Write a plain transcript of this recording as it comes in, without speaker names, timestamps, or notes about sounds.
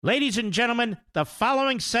Ladies and gentlemen, the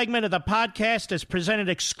following segment of the podcast is presented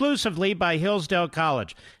exclusively by Hillsdale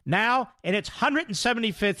College, now in its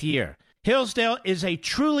 175th year. Hillsdale is a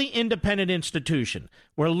truly independent institution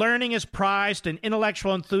where learning is prized and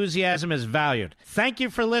intellectual enthusiasm is valued. Thank you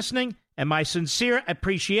for listening, and my sincere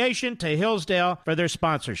appreciation to Hillsdale for their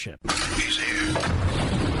sponsorship. He's here.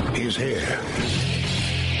 He's here.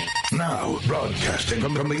 Now, broadcasting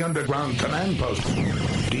from the underground command post,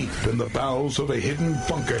 deep in the bowels of a hidden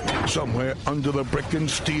bunker, somewhere under the brick and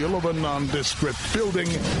steel of a nondescript building,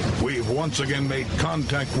 we've once again made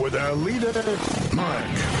contact with our leader, Mark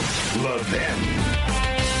Levin.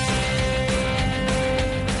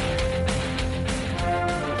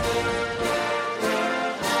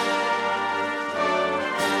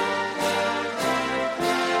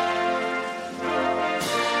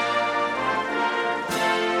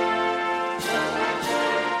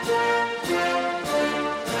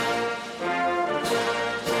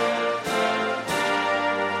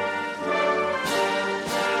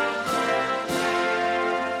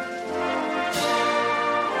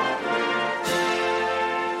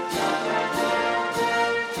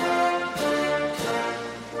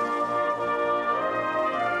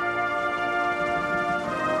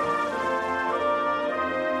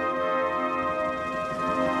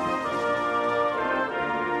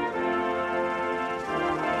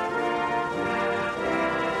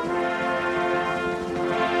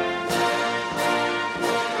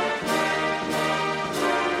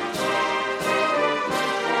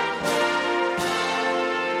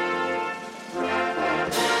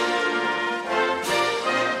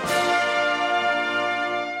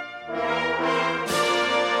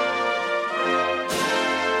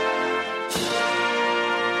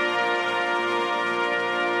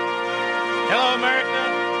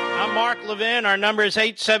 Levin. Our number is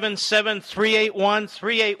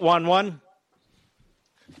 877-381-3811. Are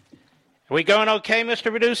we going okay,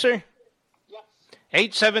 Mr. Producer? Yes.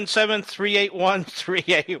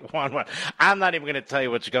 877-381-3811. I'm not even going to tell you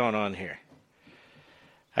what's going on here.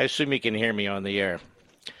 I assume you can hear me on the air.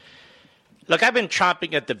 Look, I've been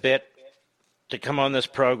chomping at the bit to come on this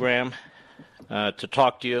program to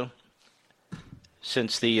talk to you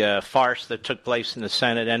since the farce that took place in the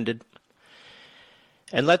Senate ended.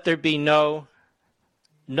 And let there be no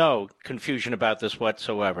confusion about this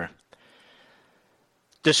whatsoever.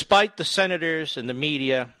 Despite the senators and the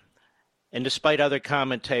media, and despite other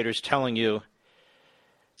commentators telling you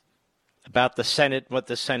about the Senate, what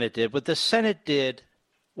the Senate did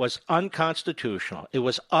was unconstitutional. It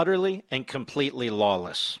was utterly and completely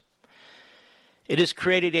lawless. It has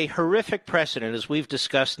created a horrific precedent, as we've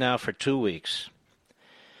discussed now for 2 weeks.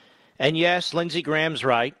 And yes, Lindsey Graham's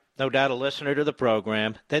right. No doubt a listener to the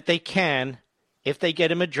program, that they can, if they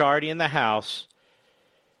get a majority in the House,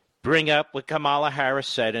 bring up what Kamala Harris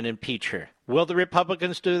said and impeach her. Will the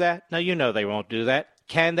Republicans do that? No, you know they won't do that.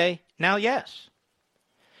 Can they? Now, yes.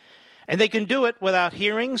 And they can do it without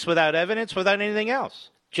hearings, without evidence, without anything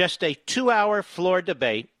else. Just a 2-hour floor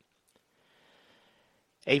debate,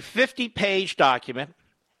 a 50-page document,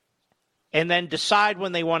 and then decide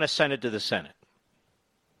when they want to send it to the Senate.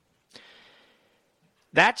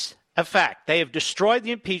 That's a fact. They have destroyed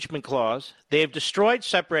the impeachment clause. They have destroyed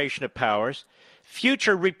separation of powers.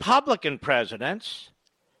 Future Republican presidents,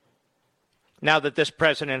 now that this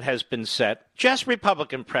president has been set, just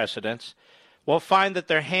Republican presidents, will find that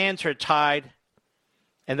their hands are tied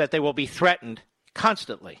and that they will be threatened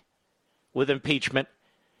constantly with impeachment,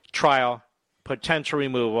 trial, potential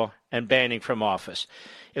removal, and banning from office.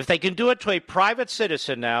 If they can do it to a private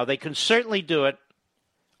citizen now, they can certainly do it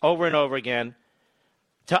over and over again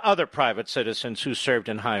to other private citizens who served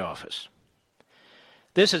in high office.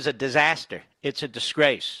 This is a disaster. It's a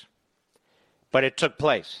disgrace. But it took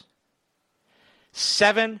place.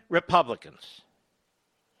 7 Republicans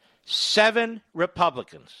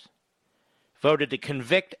voted to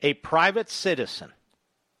convict a private citizen.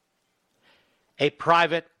 A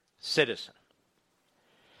private citizen.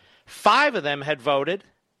 6 of them had voted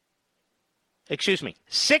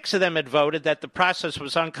that the process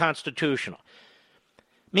was unconstitutional.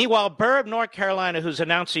 Meanwhile, Burr of North Carolina, who's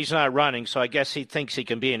announced he's not running, so I guess he thinks he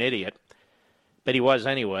can be an idiot, but he was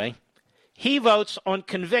anyway, he votes on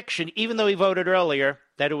conviction, even though he voted earlier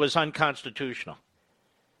that it was unconstitutional.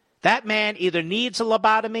 That man either needs a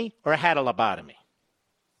lobotomy or had a lobotomy.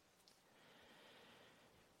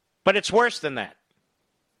 But it's worse than that.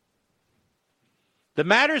 The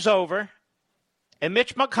matter's over, and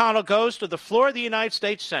Mitch McConnell goes to the floor of the United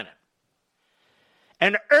States Senate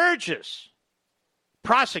and urges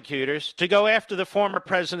prosecutors to go after the former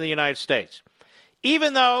president of the United States,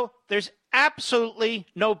 even though there's absolutely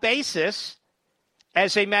no basis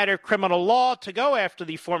as a matter of criminal law to go after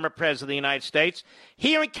the former president of the United States.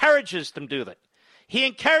 He encourages them to do that. He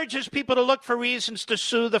encourages people to look for reasons to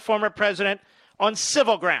sue the former president on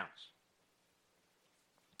civil grounds.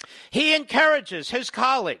 He encourages his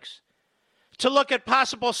colleagues to look at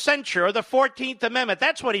possible censure or the 14th Amendment.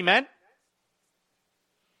 That's what he meant.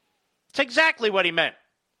 It's exactly what he meant.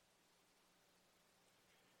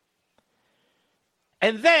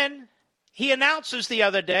 And then he announces the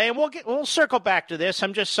other day, and we'll circle back to this,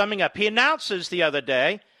 I'm just summing up. He announces the other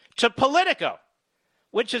day to Politico,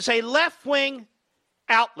 which is a left-wing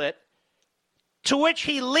outlet to which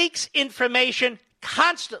he leaks information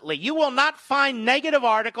constantly. You will not find negative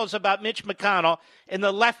articles about Mitch McConnell in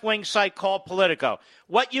the left-wing site called Politico.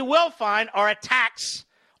 What you will find are attacks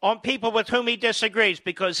on people with whom he disagrees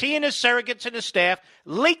because he and his surrogates and his staff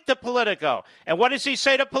leaked to Politico. And what does he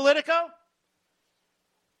say to Politico?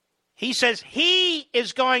 He says he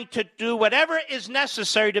is going to do whatever is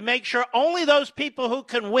necessary to make sure only those people who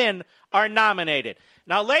can win are nominated.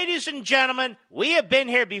 Now, ladies and gentlemen, we have been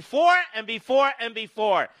here before and before and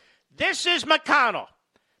before. This is McConnell,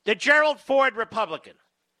 the Gerald Ford Republican,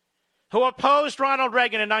 who opposed Ronald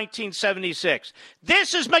Reagan in 1976.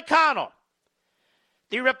 This is McConnell,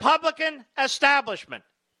 the Republican establishment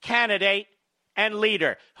candidate and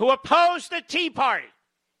leader, who opposed the Tea Party.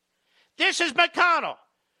 This is McConnell,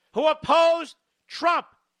 who opposed Trump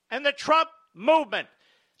and the Trump movement.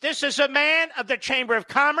 This is a man of the Chamber of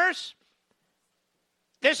Commerce.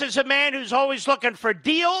 This is a man who's always looking for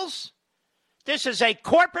deals. This is a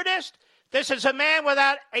corporatist. This is a man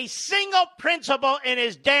without a single principle in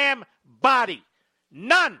his damn body.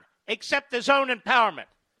 None except his own empowerment.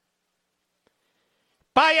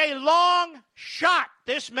 By a long shot,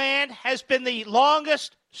 this man has been the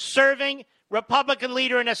longest serving Republican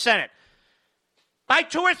leader in the Senate. By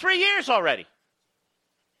 2 or 3 years already.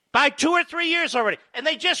 By 2 or 3 years already. And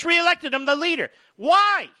they just reelected him the leader.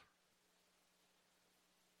 Why?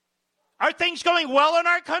 Are things going well in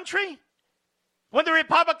our country? When the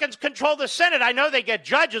Republicans control the Senate, I know they get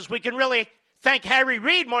judges. We can really thank Harry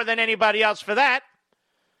Reid more than anybody else for that.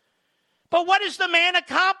 But what has the man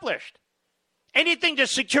accomplished? Anything to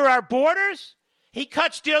secure our borders? He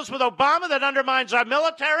cuts deals with Obama that undermines our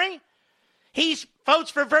military. He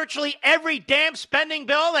votes for virtually every damn spending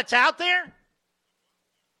bill that's out there.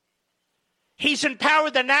 He's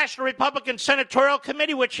empowered the National Republican Senatorial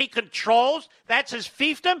Committee, which he controls. That's his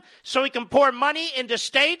fiefdom, so he can pour money into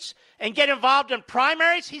states and get involved in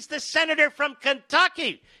primaries. He's the senator from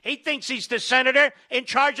Kentucky. He thinks he's the senator in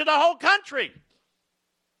charge of the whole country.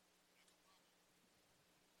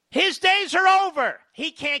 His days are over.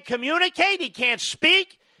 He can't communicate. He can't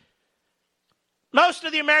speak. Most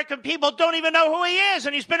of the American people don't even know who he is,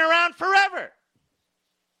 and he's been around forever.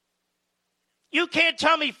 You can't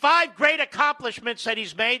tell me 5 great accomplishments that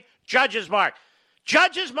he's made. Judge's mark.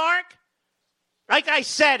 Judge's mark? Like I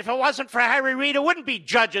said, if it wasn't for Harry Reid, it wouldn't be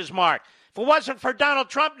judge's mark. If it wasn't for Donald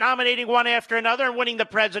Trump nominating one after another and winning the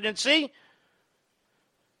presidency,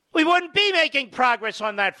 we wouldn't be making progress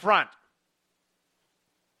on that front.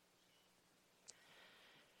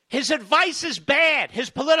 His advice is bad. His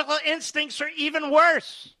political instincts are even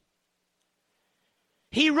worse.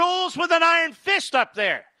 He rules with an iron fist up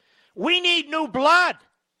there. We need new blood.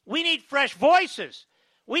 We need fresh voices.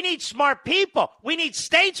 We need smart people. We need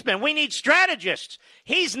statesmen. We need strategists.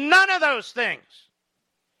 He's none of those things.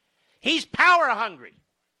 He's power hungry.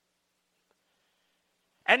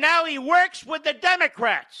 And now he works with the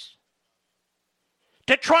Democrats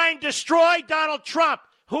to try and destroy Donald Trump,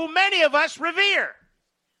 who many of us revere.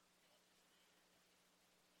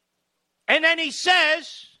 And then he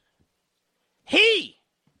says he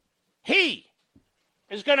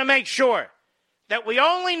is going to make sure that we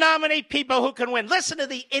only nominate people who can win. Listen to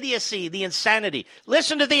the idiocy, the insanity.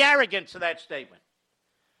 Listen to the arrogance of that statement.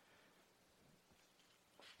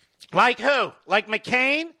 Like who? Like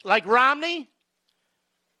McCain? Like Romney?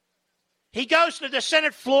 He goes to the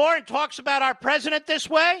Senate floor and talks about our president this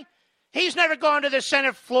way? He's never gone to the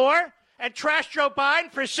Senate floor and trashed Joe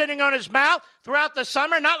Biden for sitting on his mouth throughout the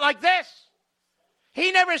summer. Not like this.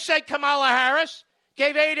 He never said Kamala Harris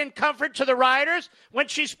gave aid and comfort to the rioters when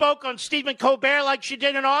she spoke on Stephen Colbert like she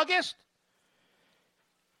did in August.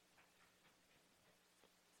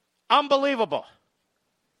 Unbelievable.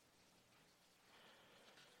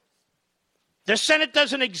 The Senate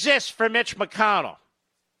doesn't exist for Mitch McConnell.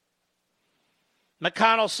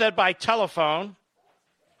 McConnell said by telephone,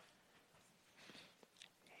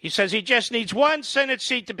 he says he just needs one Senate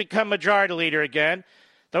seat to become majority leader again,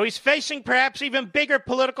 though he's facing perhaps even bigger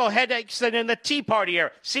political headaches than in the Tea Party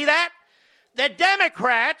era. See that? The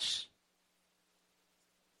Democrats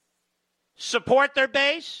support their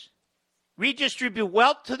base, redistribute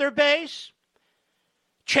wealth to their base,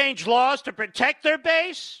 change laws to protect their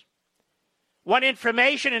base, want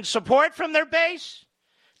information and support from their base.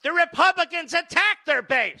 The Republicans attack their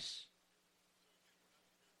base.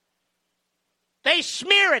 They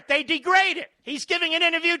smear it. They degrade it. He's giving an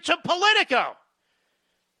interview to Politico,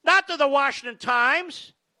 not to the Washington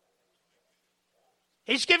Times.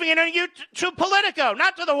 He's giving an interview to Politico,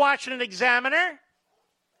 not to the Washington Examiner.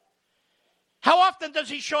 How often does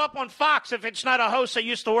he show up on Fox if it's not a host that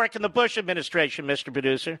used to work in the Bush administration, Mr.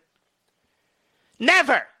 Producer?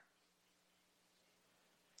 Never.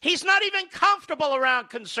 He's not even comfortable around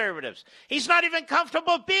conservatives. He's not even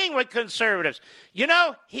comfortable being with conservatives. You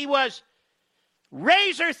know, he was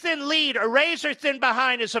razor-thin lead or razor-thin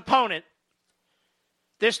behind his opponent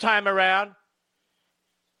this time around.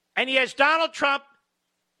 And he has Donald Trump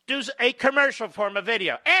do a commercial for him, a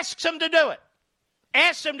video. Asks him to do it.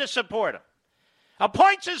 Asks him to support him.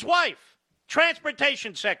 Appoints his wife,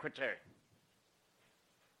 transportation secretary.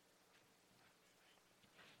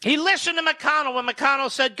 He listened to McConnell when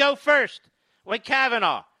McConnell said, go first with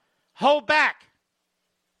Kavanaugh. Hold back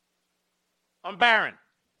on Barron,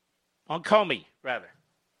 on Comey, rather.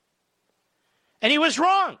 And he was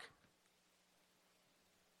wrong.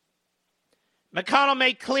 McConnell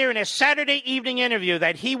made clear in a Saturday evening interview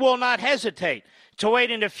that he will not hesitate to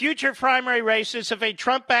wade into future primary races if a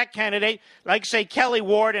Trump-backed candidate, like, say, Kelly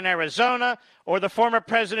Ward in Arizona or the former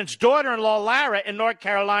president's daughter-in-law, Lara, in North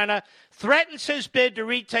Carolina, threatens his bid to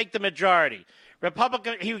retake the majority.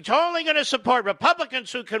 He's only going to support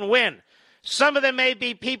Republicans who can win. Some of them may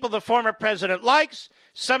be people the former president likes.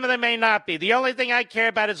 Some of them may not be. The only thing I care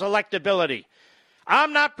about is electability.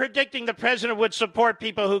 I'm not predicting the president would support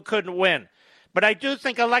people who couldn't win. But I do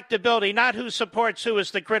think electability, not who supports who,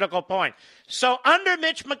 is the critical point. So under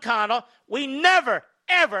Mitch McConnell, we never,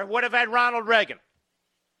 ever would have had Ronald Reagan.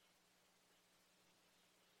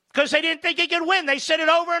 Because they didn't think he could win. They said it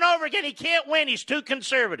over and over again. He can't win. He's too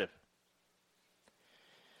conservative.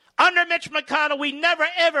 Under Mitch McConnell, we never,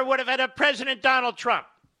 ever would have had a President Donald Trump.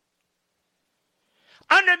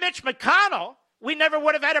 Under Mitch McConnell, we never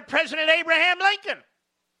would have had a President Abraham Lincoln.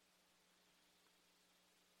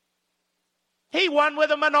 He won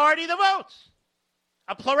with a minority of the votes.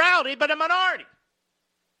 A plurality, but a minority.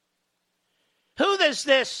 Who does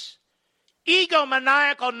this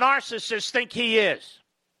egomaniacal narcissist think he is?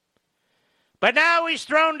 But now he's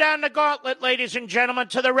thrown down the gauntlet, ladies and gentlemen,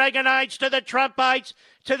 to the Reaganites, to the Trumpites,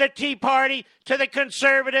 to the Tea Party, to the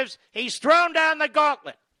conservatives. He's thrown down the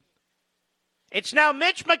gauntlet. It's now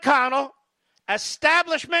Mitch McConnell,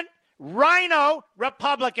 establishment rhino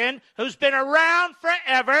Republican who's been around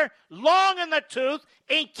forever, long in the tooth,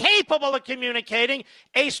 incapable of communicating,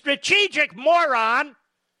 a strategic moron,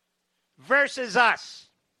 versus us.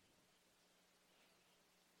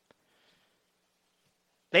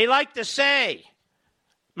 They like to say,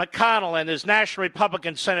 McConnell and his National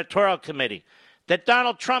Republican Senatorial Committee, that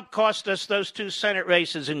Donald Trump cost us those 2 Senate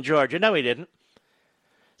races in Georgia. No, he didn't.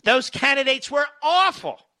 Those candidates were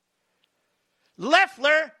awful.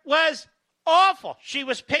 Loeffler was awful. She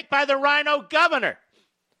was picked by the rhino governor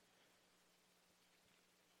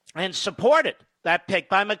and supported that pick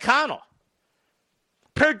by McConnell.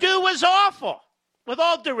 Perdue was awful. With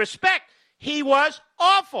all due respect, he was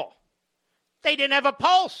awful. They didn't have a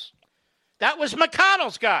pulse. That was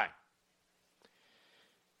McConnell's guy.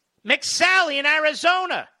 McSally in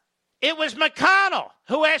Arizona. It was McConnell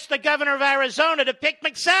who asked the governor of Arizona to pick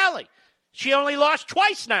McSally. She only lost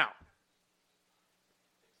twice now.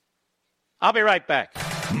 I'll be right back.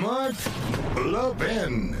 Mark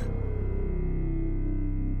Levin.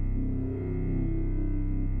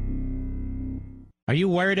 Are you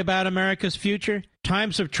worried about America's future?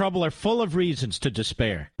 Times of trouble are full of reasons to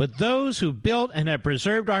despair. But those who built and have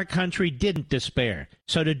preserved our country didn't despair.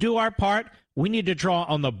 So to do our part, we need to draw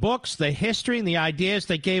on the books, the history, and the ideas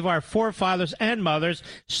that gave our forefathers and mothers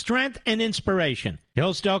strength and inspiration.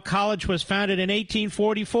 Hillsdale College was founded in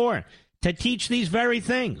 1844 to teach these very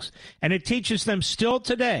things, and it teaches them still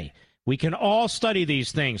today. We can all study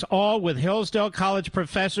these things, all with Hillsdale College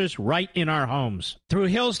professors right in our homes. Through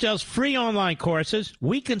Hillsdale's free online courses,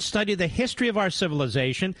 we can study the history of our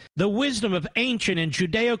civilization, the wisdom of ancient and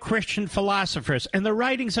Judeo-Christian philosophers, and the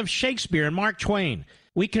writings of Shakespeare and Mark Twain.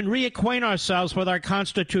 We can reacquaint ourselves with our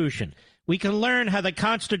Constitution. We can learn how the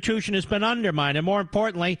Constitution has been undermined, and more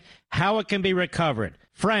importantly, how it can be recovered.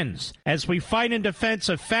 Friends, as we fight in defense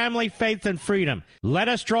of family, faith, and freedom, let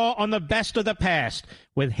us draw on the best of the past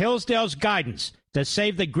with Hillsdale's guidance to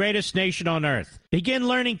save the greatest nation on earth. Begin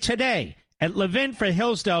learning today at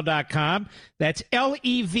levinforhillsdale.com. That's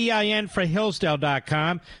Levin for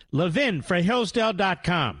Hillsdale.com.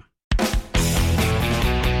 levinforhillsdale.com.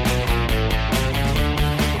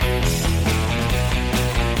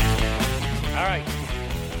 All right.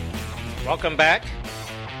 Welcome back.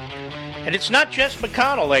 And it's not just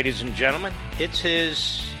McConnell, ladies and gentlemen. It's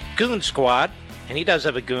his goon squad, and he does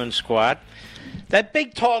have a goon squad. That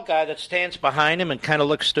big, tall guy that stands behind him and kind of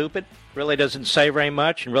looks stupid, really doesn't say very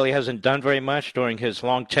much and really hasn't done very much during his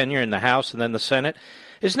long tenure in the House and then the Senate.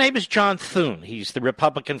 His name is John Thune. He's the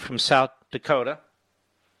Republican from South Dakota.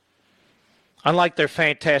 Unlike their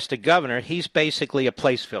fantastic governor, he's basically a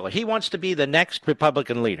place filler. He wants to be the next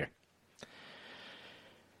Republican leader.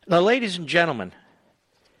 Now, ladies and gentlemen,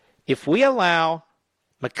 if we allow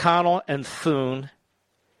McConnell and Thune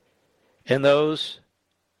and those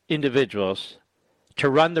individuals to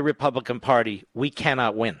run the Republican Party, we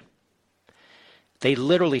cannot win. They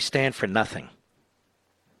literally stand for nothing.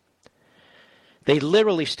 They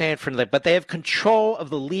literally stand for nothing, but they have control of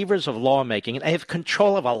the levers of lawmaking, and they have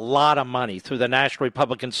control of a lot of money through the National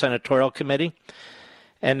Republican Senatorial Committee.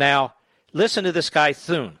 And now, listen to this guy,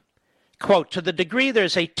 Thune. Quote, to the degree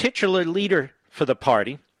there's a titular leader for the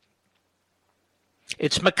party,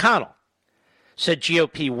 it's McConnell, said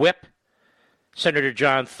GOP whip Senator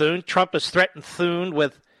John Thune. Trump has threatened Thune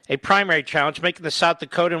with a primary challenge, making the South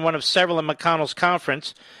Dakotan one of several in McConnell's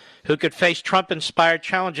conference who could face Trump-inspired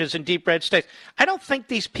challenges in deep red states. I don't think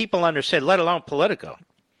these people understand, let alone Politico.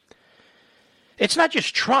 It's not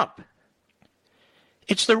just Trump.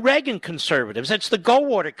 It's the Reagan conservatives. It's the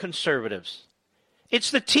Goldwater conservatives.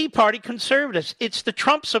 It's the Tea Party conservatives. It's the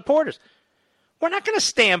Trump supporters. We're not going to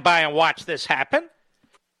stand by and watch this happen.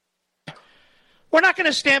 We're not going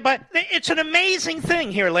to stand by. It's an amazing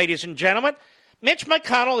thing here, ladies and gentlemen. Mitch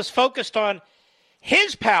McConnell is focused on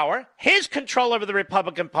his power, his control over the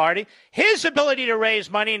Republican Party, his ability to raise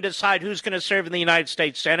money and decide who's going to serve in the United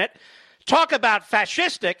States Senate. Talk about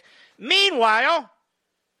fascistic. Meanwhile,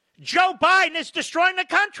 Joe Biden is destroying the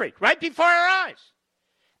country right before our eyes.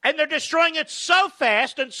 And they're destroying it so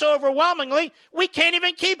fast and so overwhelmingly, we can't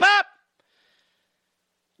even keep up.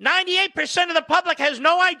 98% of the public has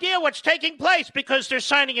no idea what's taking place because they're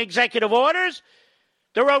signing executive orders.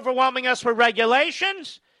 They're overwhelming us with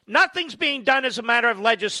regulations. Nothing's being done as a matter of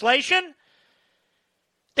legislation.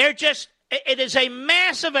 It is a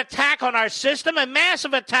massive attack on our system, a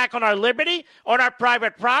massive attack on our liberty, on our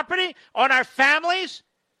private property, on our families,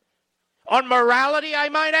 on morality, I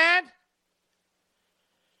might add.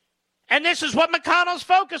 And this is what McConnell's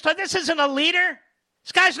focused on. This isn't a leader.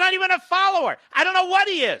 This guy's not even a follower. I don't know what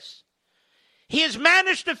he is. He has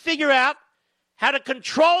managed to figure out how to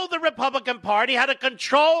control the Republican Party, how to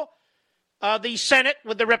control the Senate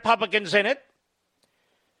with the Republicans in it.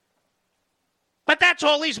 But that's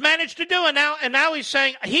all he's managed to do. And now he's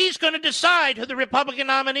saying he's going to decide who the Republican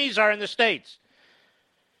nominees are in the states.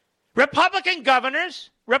 Republican governors,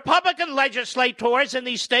 Republican legislators in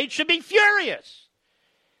these states should be furious.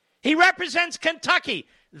 He represents Kentucky.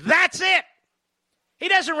 That's it. He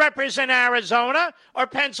doesn't represent Arizona or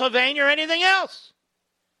Pennsylvania or anything else.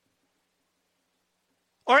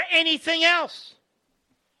 Or anything else.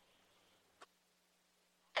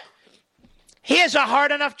 He has a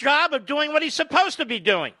hard enough job of doing what he's supposed to be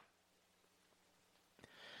doing.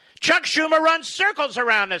 Chuck Schumer runs circles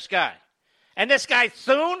around this guy. And this guy,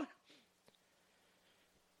 Thune?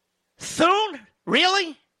 Thune?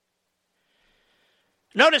 Really?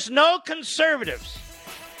 Notice no conservatives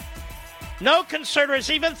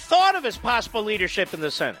even thought of his possible leadership in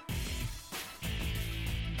the Senate.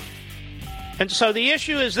 And so the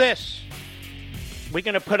issue is this. We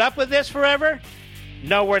going to put up with this forever?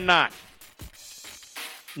 No, we're not.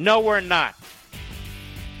 No, we're not.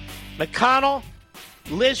 McConnell,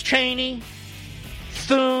 Liz Cheney,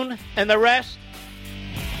 Thune, and the rest.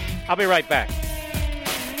 I'll be right back.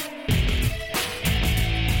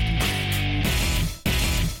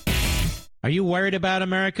 Are you worried about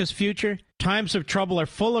America's future? Times of trouble are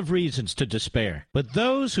full of reasons to despair. But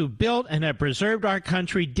those who built and have preserved our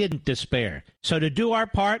country didn't despair. So to do our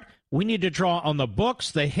part, we need to draw on the books,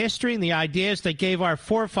 the history, and the ideas that gave our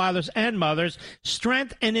forefathers and mothers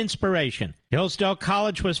strength and inspiration. Hillsdale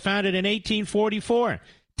College was founded in 1844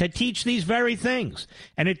 to teach these very things,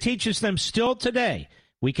 and it teaches them still today.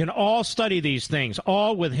 We can all study these things,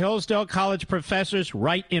 all with Hillsdale College professors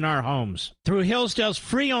right in our homes. Through Hillsdale's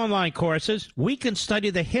free online courses, we can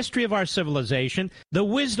study the history of our civilization, the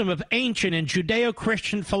wisdom of ancient and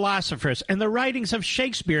Judeo-Christian philosophers, and the writings of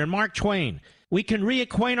Shakespeare and Mark Twain. We can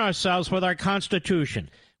reacquaint ourselves with our Constitution.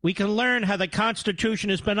 We can learn how the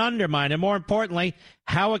Constitution has been undermined, and more importantly,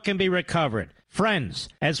 how it can be recovered. Friends,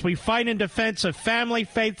 as we fight in defense of family,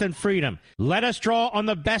 faith, and freedom, let us draw on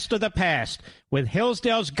the best of the past with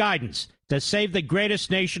Hillsdale's guidance to save the greatest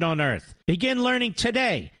nation on earth. Begin learning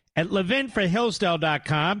today at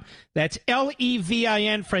levinforhillsdale.com. That's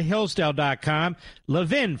Levin for Hillsdale.com.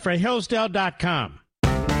 Levinforhillsdale.com.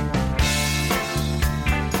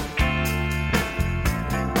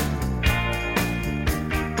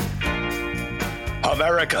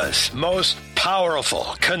 America's most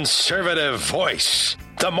powerful conservative voice.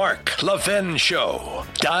 The Mark Levin Show.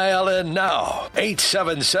 Dial in now.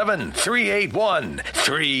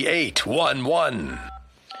 877-381-3811.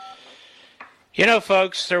 You know,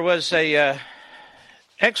 folks, there was a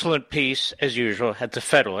excellent piece, as usual, at The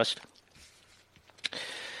Federalist.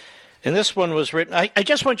 And this one was written... I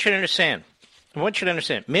just want you to understand. Mitch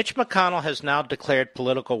McConnell has now declared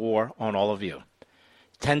political war on all of you.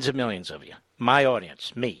 Tens of millions of you. My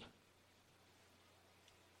audience, me.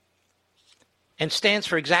 And stands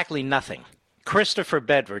for exactly nothing. Christopher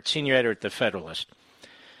Bedford, senior editor at The Federalist.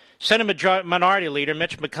 Senate Minority Leader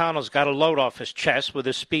Mitch McConnell's got a load off his chest with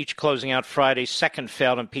his speech closing out Friday's second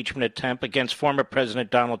failed impeachment attempt against former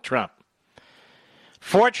President Donald Trump.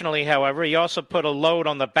 Fortunately, however, he also put a load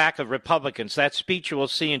on the back of Republicans. That speech you will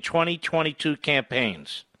see in 2022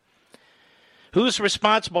 campaigns. Who's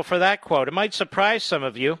responsible for that quote? It might surprise some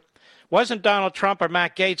of you. Wasn't Donald Trump or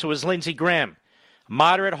Matt Gaetz, it was Lindsey Graham,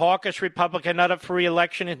 moderate, hawkish Republican not up for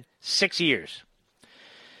re-election in 6 years.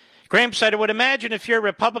 Graham said, I would imagine if you're a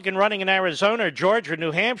Republican running in Arizona or Georgia or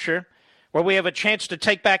New Hampshire, where we have a chance to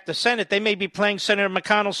take back the Senate, they may be playing Senator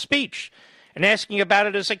McConnell's speech and asking about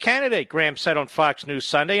it as a candidate, Graham said on Fox News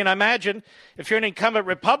Sunday. And I imagine if you're an incumbent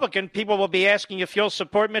Republican, people will be asking if you'll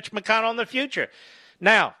support Mitch McConnell in the future.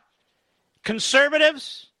 Now,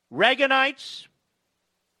 conservatives, Reaganites,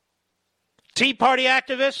 Tea Party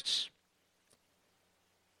activists,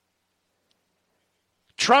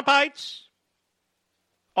 Trumpites,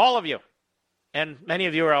 all of you, and many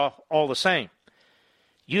of you are all the same.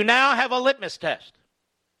 You now have a litmus test.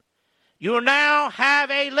 You now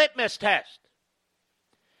have a litmus test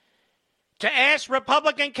to ask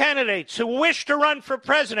Republican candidates who wish to run for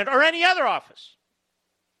president or any other office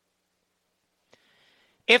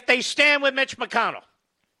if they stand with Mitch McConnell.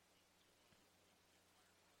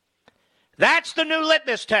 That's the new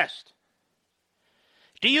litmus test.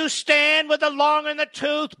 Do you stand with the long in the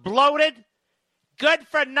tooth, bloated,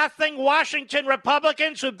 good-for-nothing Washington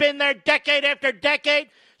Republicans who've been there decade after decade,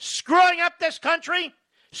 screwing up this country?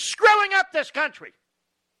 Screwing up this country.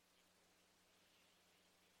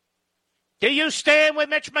 Do you stand with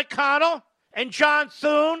Mitch McConnell and John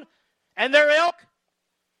Thune and their ilk?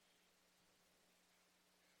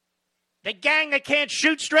 The gang that can't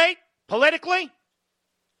shoot straight politically?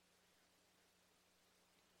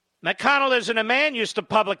 McConnell isn't a man used to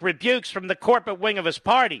public rebukes from the corporate wing of his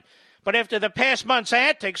party, but after the past month's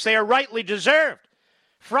antics, they are rightly deserved.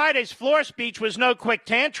 Friday's floor speech was no quick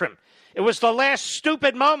tantrum. It was the last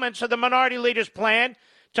stupid moments of the minority leader's plan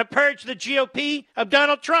to purge the GOP of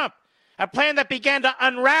Donald Trump, a plan that began to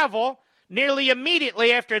unravel nearly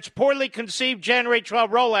immediately after its poorly conceived January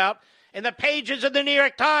 12 rollout in the pages of the New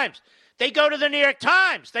York Times. They go to the New York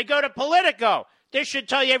Times. They go to Politico. This should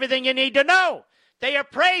tell you everything you need to know. They are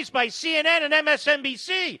praised by CNN and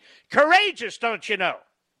MSNBC. Courageous, don't you know?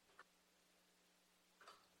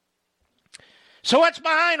 So what's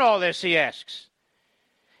behind all this, he asks.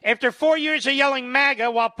 After 4 years of yelling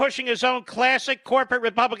MAGA while pushing his own classic corporate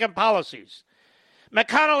Republican policies,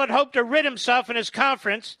 McConnell had hoped to rid himself in his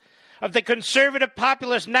conference of the conservative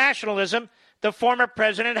populist nationalism the former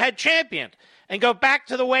president had championed and go back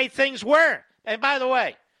to the way things were. And by the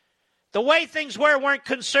way things weren't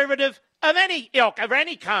conservative of any ilk, of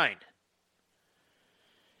any kind.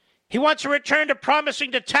 He wants to return to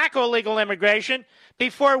promising to tackle illegal immigration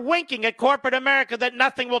before winking at corporate America that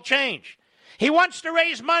nothing will change. He wants to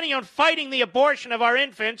raise money on fighting the abortion of our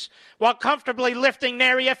infants while comfortably lifting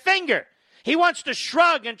nary a finger. He wants to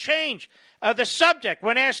shrug and change the subject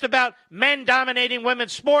when asked about men dominating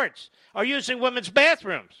women's sports or using women's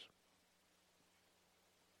bathrooms.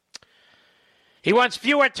 He wants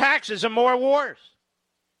fewer taxes and more wars.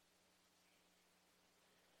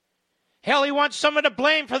 Hell, he wants someone to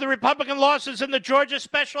blame for the Republican losses in the Georgia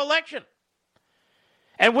special election.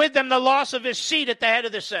 And with them, the loss of his seat at the head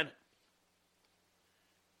of the Senate.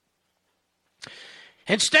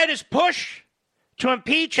 Instead, his push to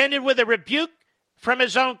impeach ended with a rebuke from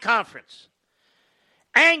his own conference.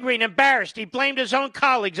 Angry and embarrassed, he blamed his own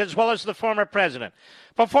colleagues as well as the former president,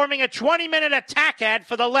 performing a 20-minute attack ad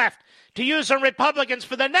for the left to use on Republicans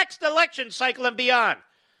for the next election cycle and beyond.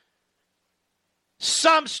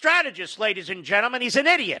 Some strategist, ladies and gentlemen, he's an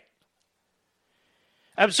idiot.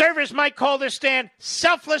 Observers might call this stand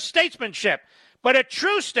selfless statesmanship, but a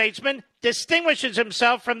true statesman distinguishes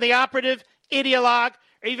himself from the operative, ideologue,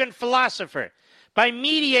 or even philosopher by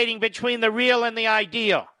mediating between the real and the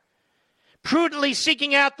ideal, prudently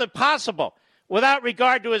seeking out the possible without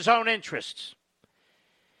regard to his own interests.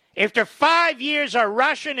 After 5 years of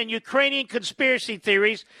Russian and Ukrainian conspiracy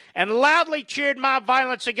theories and loudly cheered mob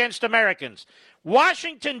violence against Americans,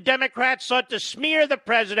 Washington Democrats sought to smear the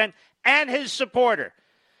president and his supporters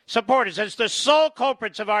as the sole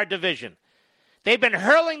culprits of our division. They've been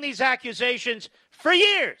hurling these accusations for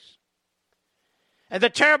years. And the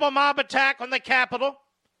terrible mob attack on the Capitol,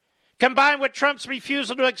 combined with Trump's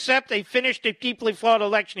refusal to accept a finished and deeply flawed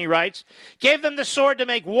election he writes, gave them the sword to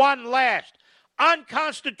make one last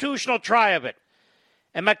unconstitutional try of it.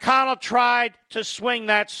 And McConnell tried to swing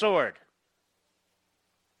that sword.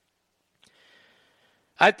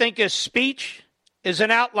 I think his speech is an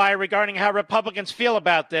outlier regarding how Republicans feel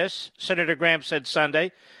about this, Senator Graham said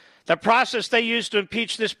Sunday. The process they used to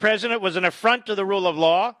impeach this president was an affront to the rule of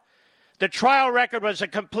law. The trial record was a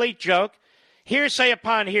complete joke. Hearsay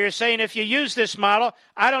upon hearsay, and if you use this model,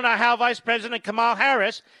 I don't know how Vice President Kamala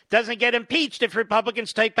Harris doesn't get impeached if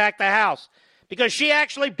Republicans take back the House, because she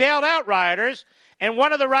actually bailed out rioters, and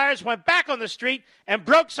one of the rioters went back on the street and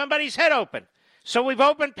broke somebody's head open. So we've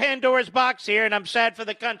opened Pandora's box here, and I'm sad for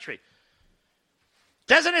the country.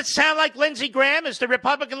 Doesn't it sound like Lindsey Graham is the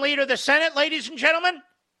Republican leader of the Senate, ladies and gentlemen?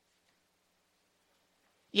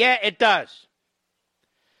 Yeah, it does.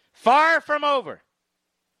 Far from over,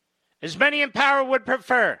 as many in power would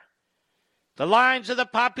prefer. The lines of the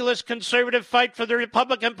populist conservative fight for the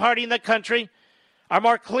Republican Party in the country are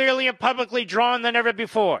more clearly and publicly drawn than ever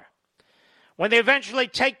before. When they eventually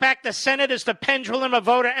take back the Senate as the pendulum of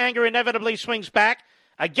voter anger inevitably swings back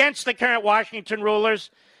against the current Washington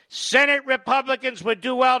rulers, Senate Republicans would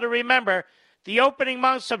do well to remember the opening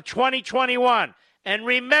months of 2021 and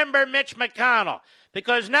remember Mitch McConnell,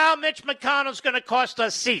 because now Mitch McConnell is going to cost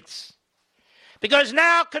us seats. Because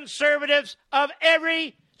now conservatives of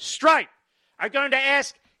every stripe are going to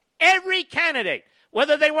ask every candidate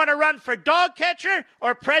whether they want to run for dog catcher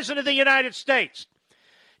or president of the United States.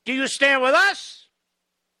 Do you stand with us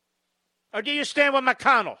or do you stand with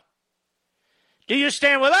McConnell? Do you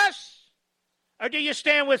stand with us or do you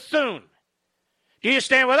stand with Thune? Do you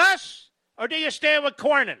stand with us or do you stand with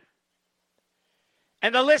Cornyn?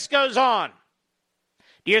 And the list goes on.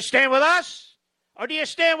 Do you stand with us or do you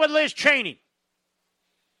stand with Liz Cheney?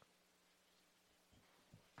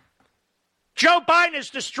 Joe Biden is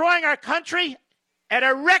destroying our country at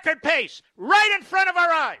a record pace right in front of our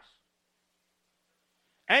eyes.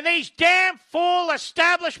 And these damn fool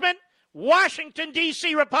establishment Washington,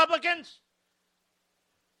 D.C. Republicans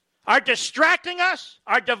are distracting us,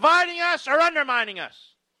 are dividing us, are undermining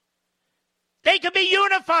us. They could be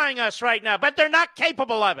unifying us right now, but they're not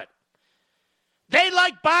capable of it. They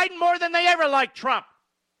like Biden more than they ever liked Trump.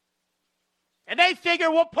 And they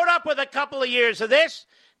figure we'll put up with a couple of years of this,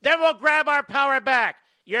 then we'll grab our power back.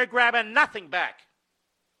 You're grabbing nothing back.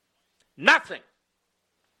 Nothing.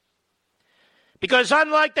 Because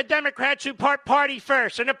unlike the Democrats who put party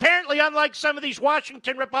first, and apparently unlike some of these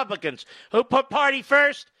Washington Republicans who put party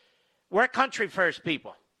first, we're country first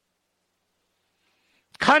people.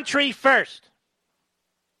 Country first.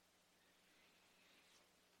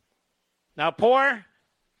 Now, poor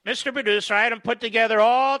Mr. Producer, I had him put together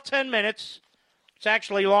all 10 minutes. It's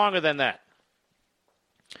actually longer than that.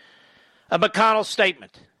 A McConnell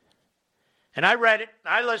statement. And I read it,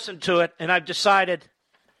 I listened to it, and I've decided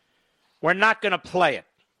we're not going to play it.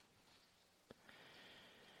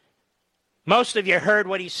 Most of you heard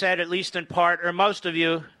what he said, at least in part, or most of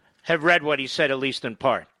you have read what he said, at least in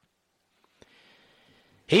part.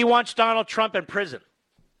 He wants Donald Trump in prison.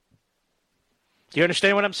 Do you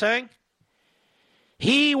understand what I'm saying?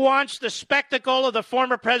 He wants the spectacle of the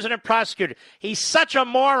former president prosecuted. He's such a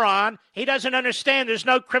moron, he doesn't understand there's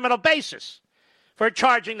no criminal basis for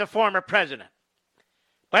charging the former president.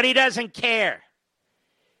 But he doesn't care.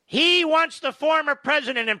 He wants the former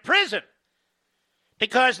president in prison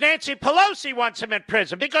because Nancy Pelosi wants him in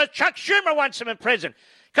prison, because Chuck Schumer wants him in prison,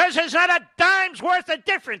 because there's not a dime's worth of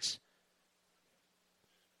difference.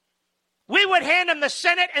 We would hand him the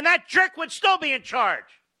Senate and that jerk would still be in charge.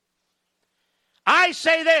 I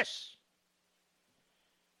say this.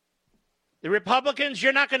 The Republicans,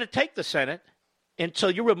 you're not going to take the Senate until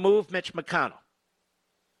you remove Mitch McConnell.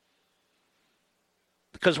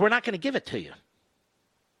 Because we're not going to give it to you.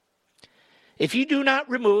 If you do not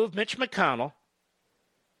remove Mitch McConnell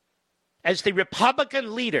as the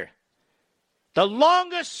Republican leader The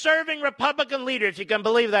longest-serving Republican leader, if you can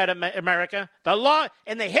believe that, America,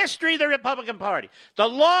 in the history of the Republican Party, the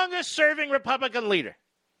longest-serving Republican leader,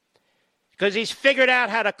 because he's figured out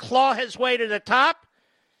how to claw his way to the top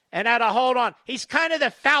and how to hold on. He's kind of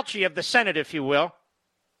the Fauci of the Senate, if you will.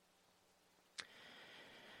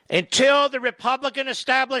 Until the Republican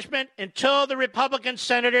establishment, until the Republican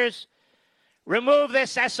senators remove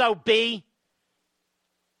this SOB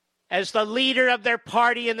as the leader of their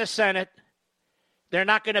party in the Senate, they're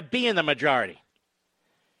not going to be in the majority.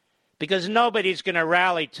 Because nobody's going to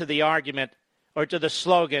rally to the argument or to the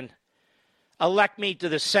slogan, elect me to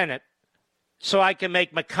the Senate so I can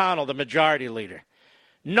make McConnell the majority leader.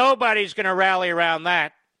 Nobody's going to rally around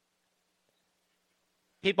that.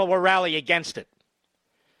 People will rally against it.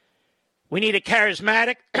 We need a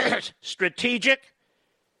charismatic, strategic,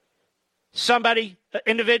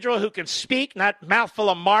 individual who can speak, not mouthful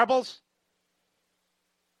of marbles.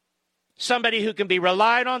 Somebody who can be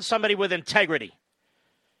relied on, somebody with integrity.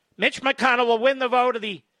 Mitch McConnell will win the vote of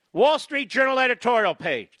the Wall Street Journal editorial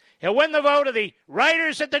page. He'll win the vote of the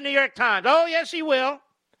writers at the New York Times. Oh, yes, he will.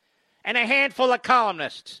 And a handful of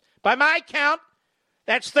columnists. By my count,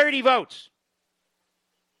 that's 30 votes.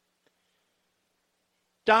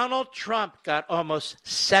 Donald Trump got almost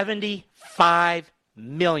 75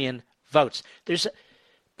 million votes.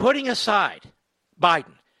 Putting aside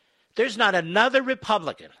Biden, there's not another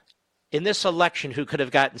Republican in this election who could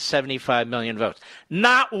have gotten 75 million votes.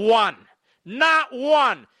 Not one. Not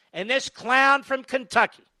one. And this clown from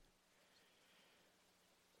Kentucky,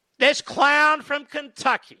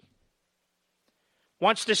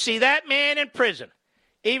 wants to see that man in prison,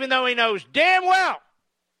 even though he knows damn well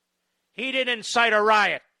he didn't incite a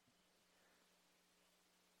riot.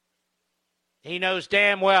 He knows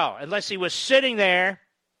damn well, unless he was sitting there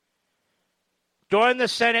during the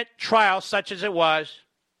Senate trial, such as it was,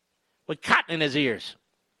 with cotton in his ears.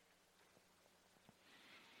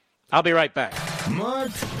 I'll be right back.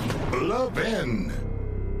 Mark Levin.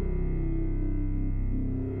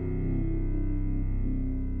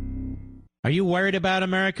 Are you worried about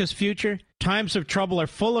America's future? Times of trouble are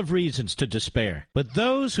full of reasons to despair. But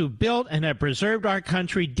those who built and have preserved our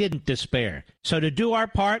country didn't despair. So to do our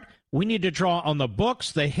part, we need to draw on the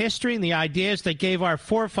books, the history, and the ideas that gave our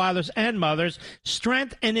forefathers and mothers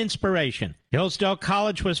strength and inspiration. Hillsdale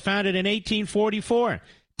College was founded in 1844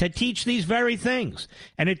 to teach these very things,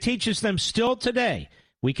 and it teaches them still today.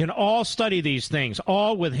 We can all study these things,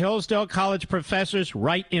 all with Hillsdale College professors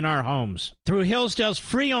right in our homes. Through Hillsdale's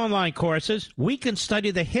free online courses, we can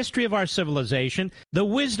study the history of our civilization, the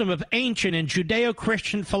wisdom of ancient and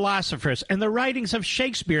Judeo-Christian philosophers, and the writings of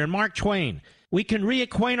Shakespeare and Mark Twain. We can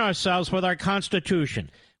reacquaint ourselves with our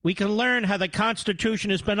Constitution. We can learn how the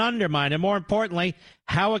Constitution has been undermined, and more importantly,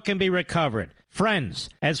 how it can be recovered. Friends,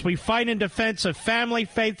 as we fight in defense of family,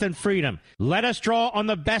 faith, and freedom, let us draw on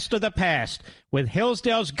the best of the past with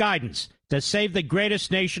Hillsdale's guidance to save the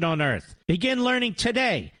greatest nation on earth. Begin learning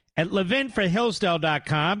today at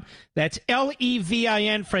levinforhillsdale.com. That's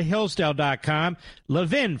Levin for Hillsdale.com.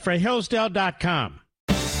 levinforhillsdale.com.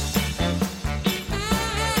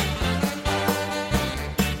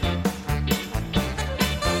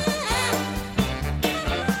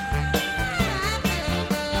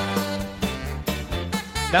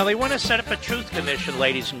 Now, they want to set up a truth commission,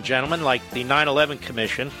 ladies and gentlemen, like the 9/11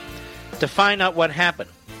 Commission, to find out what happened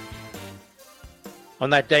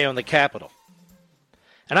on that day on the Capitol.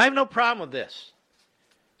 And I have no problem with this.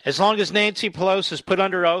 As long as Nancy Pelosi is put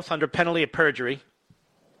under oath under penalty of perjury,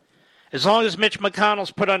 as long as Mitch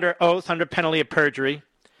McConnell's put under oath under penalty of perjury,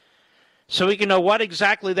 so we can know what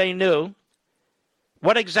exactly they knew,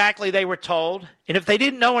 what exactly they were told, and if they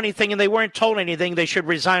didn't know anything and they weren't told anything, they should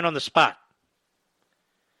resign on the spot.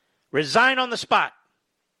 Resign on the spot.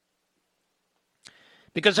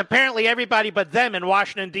 Because apparently everybody but them in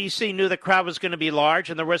Washington, D.C. knew the crowd was going to be large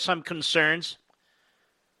and there were some concerns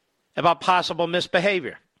about possible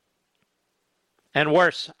misbehavior. And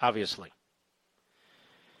worse, obviously.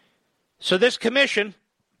 So this commission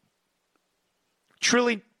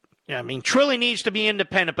truly needs to be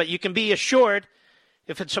independent, but you can be assured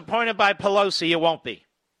if it's appointed by Pelosi, it won't be.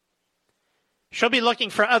 She'll be looking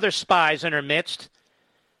for other spies in her midst.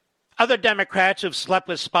 Other Democrats who've slept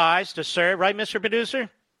with spies to serve, right, Mr. Producer?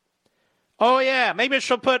 Oh, yeah, maybe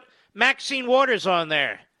she'll put Maxine Waters on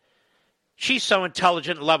there. She's so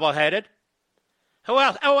intelligent and level-headed. Who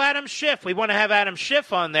else? Oh, Adam Schiff. We want to have Adam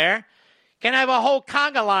Schiff on there. Can have a whole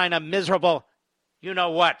conga line of miserable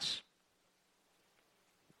you-know-whats.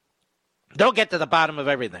 They'll get to the bottom of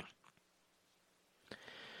everything.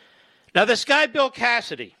 Now, this guy, Bill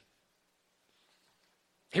Cassidy,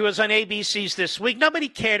 He was on ABC's This Week. Nobody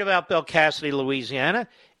cared about Bill Cassidy, Louisiana.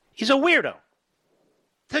 He's a weirdo.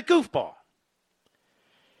 He's a goofball.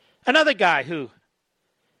 Another guy who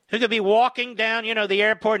could be walking down, the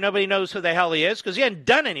airport. Nobody knows who the hell he is because he hadn't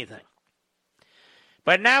done anything.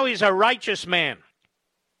 But now he's a righteous man.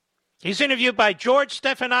 He's interviewed by George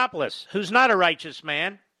Stephanopoulos, who's not a righteous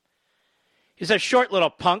man. He's a short little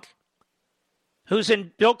punk who's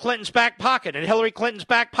in Bill Clinton's back pocket and Hillary Clinton's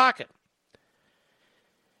back pocket.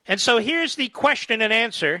 And so here's the question and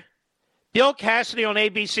answer. Bill Cassidy on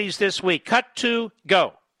ABC's This Week. Cut to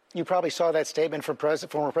go. You probably saw that statement from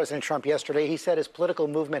former President Trump yesterday. He said his political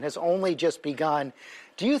movement has only just begun.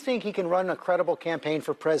 Do you think he can run a credible campaign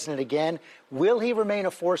for president again? Will he remain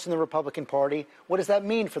a force in the Republican Party? What does that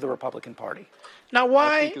mean for the Republican Party? Now,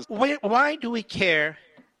 why do we care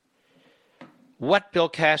what Bill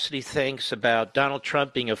Cassidy thinks about Donald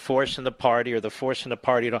Trump being a force in the party or the force in the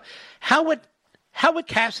party at all? How would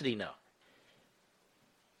Cassidy know?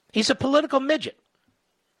 He's a political midget.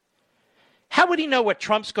 How would he know what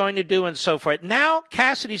Trump's going to do and so forth? Now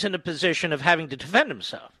Cassidy's in the position of having to defend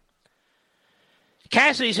himself.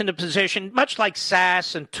 Cassidy's in the position, much like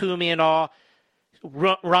Sass and Toomey and all,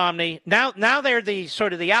 Romney. Now they're the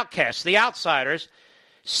sort of the outcasts, the outsiders,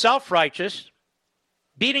 self-righteous,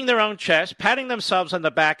 beating their own chest, patting themselves on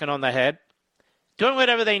the back and on the head, doing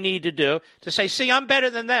whatever they need to do to say, see, I'm better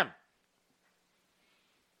than them.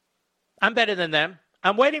 I'm better than them.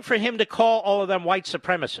 I'm waiting for him to call all of them white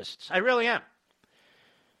supremacists. I really am.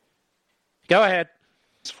 Go ahead.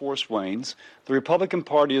 Force wanes. The Republican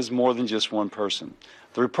Party is more than just one person.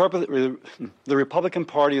 The Republican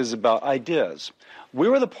Party is about ideas. We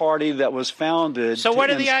were the party that was founded. So what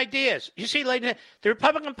are the ideas? You see, ladies, the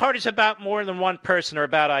Republican Party is about more than one person or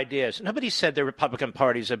about ideas. Nobody said the Republican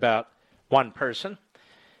Party is about one person,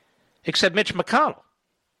 except Mitch McConnell.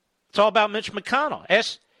 It's all about Mitch McConnell.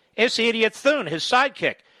 It's the idiot Thune, his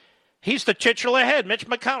sidekick. He's the titular head, Mitch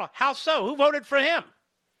McConnell. How so? Who voted for him?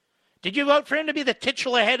 Did you vote for him to be the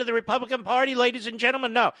titular head of the Republican Party, ladies and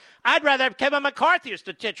gentlemen? No. I'd rather have Kevin McCarthy as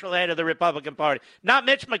the titular head of the Republican Party, not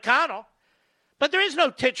Mitch McConnell. But there is no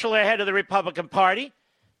titular head of the Republican Party,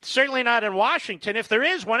 certainly not in Washington. If there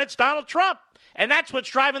is one, it's Donald Trump. And that's what's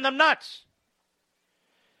driving them nuts.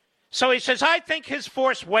 So he says, I think his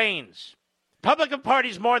force wanes. Republican Party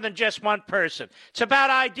is more than just one person. It's about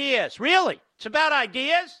ideas. Really? It's about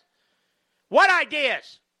ideas? What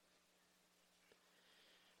ideas?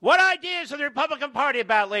 What ideas are the Republican Party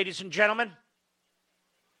about, ladies and gentlemen?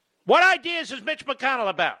 What ideas is Mitch McConnell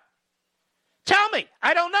about? Tell me.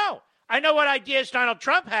 I don't know. I know what ideas Donald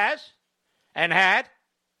Trump has and had.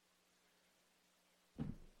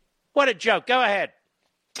 What a joke. Go ahead.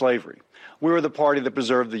 Slavery. We were the party that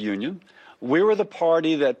preserved the Union. We were the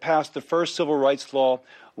party that passed the first civil rights law.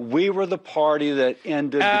 We were the party that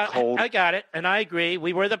ended the cold. I got it, and I agree.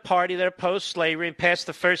 We were the party that opposed slavery and passed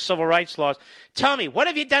the first civil rights laws. Tell me, what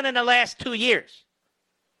have you done in the last 2 years?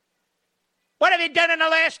 What have you done in the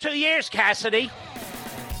last 2 years, Cassidy?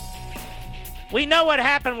 We know what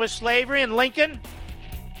happened with slavery and Lincoln.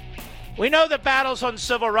 We know the battles on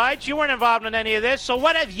civil rights. You weren't involved in any of this, so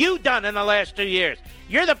what have you done in the last 2 years?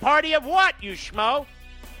 You're the party of what, you schmo?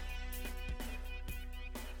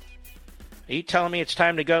 Are you telling me it's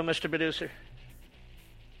time to go, Mr. Producer?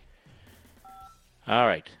 All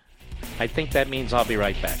right. I think that means I'll be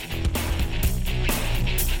right back.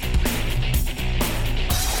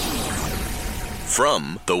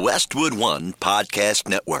 From the Westwood One Podcast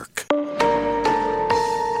Network.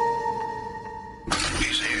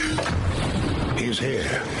 He's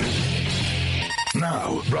here.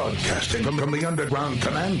 Now, broadcasting from the underground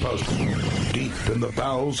command post, deep in the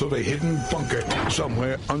bowels of a hidden bunker,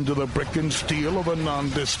 somewhere under the brick and steel of a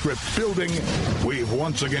nondescript building, we've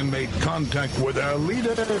once again made contact with our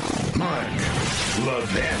leader, Mark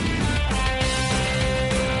Levin.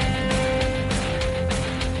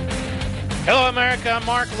 Hello, America. I'm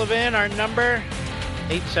Mark Levin. Our number,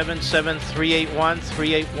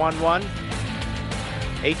 877-381-3811.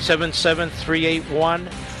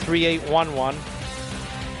 877-381-3811.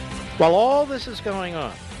 While all this is going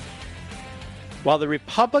on, while the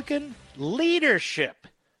Republican leadership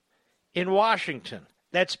in Washington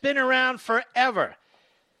that's been around forever,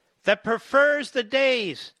 that prefers the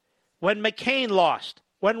days when McCain lost,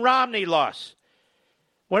 when Romney lost,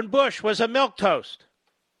 when Bush was a milquetoast,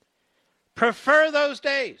 prefer those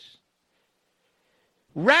days,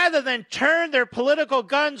 rather than turn their political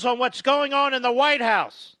guns on what's going on in the White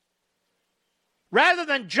House, rather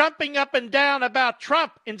than jumping up and down about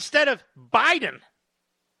Trump instead of Biden,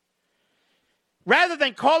 rather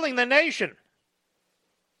than calling the nation's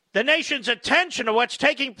attention to what's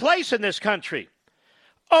taking place in this country,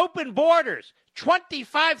 Open borders.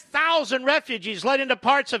 25,000 refugees let into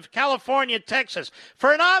parts of California, Texas,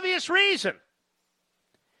 for an obvious reason.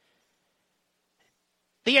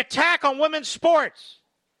 The attack on women's sports.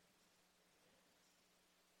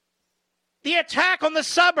 The attack on the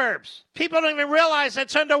suburbs. People don't even realize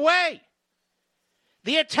that's underway.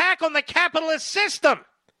 The attack on the capitalist system.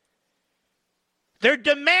 They're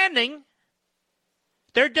demanding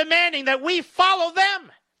that we follow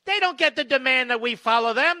them. They don't get the demand that we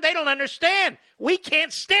follow them. They don't understand. We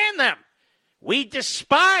can't stand them. We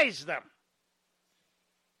despise them.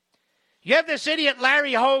 You have this idiot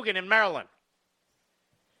Larry Hogan in Maryland.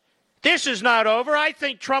 This is not over. I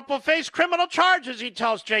think Trump will face criminal charges, he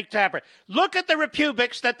tells Jake Tapper. Look at the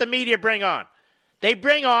Republics that the media bring on. They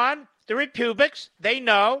bring on the Republics they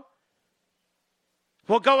know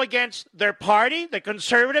will go against their party, the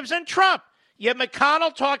conservatives, and Trump. You have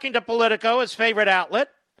McConnell talking to Politico, his favorite outlet.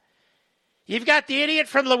 You've got the idiot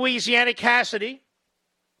from Louisiana, Cassidy.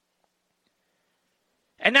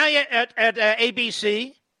 And now you're at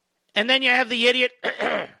ABC. And then you have the idiot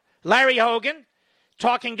Larry Hogan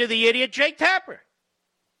talking to the idiot Jake Tapper.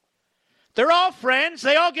 They're all friends.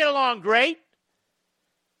 They all get along great.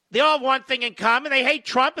 They all have one thing in common. They hate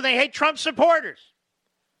Trump, and they hate Trump supporters.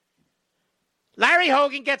 Larry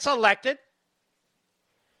Hogan gets elected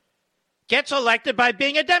by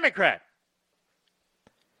being a Democrat.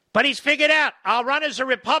 But he's figured out, I'll run as a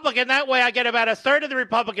Republican. That way I get about a third of the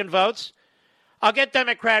Republican votes. I'll get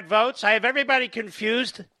Democrat votes. I have everybody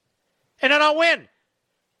confused. And then I'll win.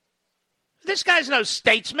 This guy's no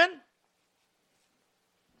statesman.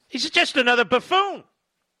 He's just another buffoon.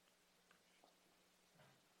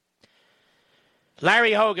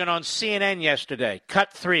 Larry Hogan on CNN yesterday.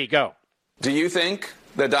 Cut 3, go. Do you think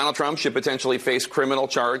that Donald Trump should potentially face criminal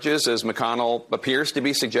charges, as McConnell appears to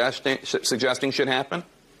be suggesting should happen?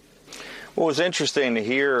 Well, it was interesting to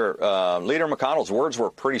hear Leader McConnell's words were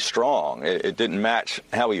pretty strong. It didn't match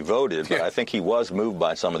how he voted, but I think he was moved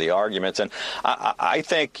by some of the arguments. And I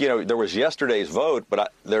think, there was yesterday's vote,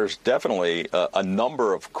 but there's definitely a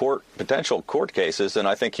number of potential court cases, and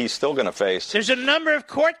I think he's still going to face. There's a number of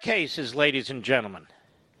court cases, ladies and gentlemen.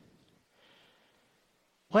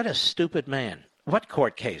 What a stupid man. What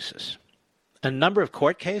court cases? A number of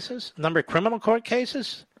court cases? A number of criminal court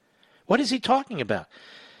cases? What is he talking about?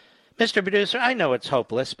 Mr. Producer, I know it's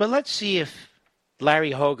hopeless, but let's see if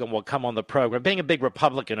Larry Hogan will come on the program. Being a big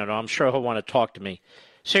Republican and all, I'm sure he'll want to talk to me.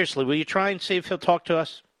 Seriously, will you try and see if he'll talk to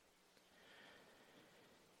us?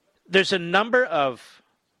 There's a number of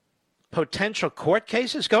potential court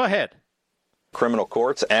cases. Go ahead. Criminal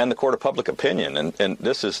courts and the court of public opinion. And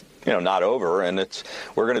this is, not over. And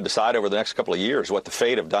we're going to decide over the next couple of years what the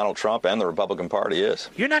fate of Donald Trump and the Republican Party is.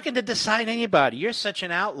 You're not going to decide anybody. You're such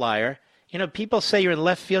an outlier. People say you're in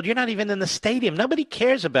left field. You're not even in the stadium. Nobody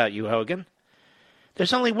cares about you, Hogan.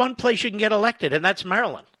 There's only one place you can get elected, and that's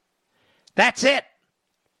Maryland. That's it.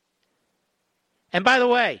 And by the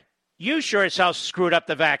way, you sure as hell screwed up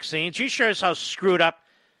the vaccines. You sure as hell screwed up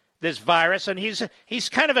this virus. And he's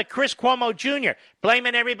kind of a Chris Cuomo Jr.,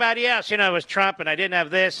 blaming everybody else. It was Trump, and I didn't have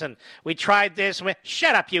this, and we tried this.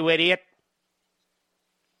 Shut up, you idiot.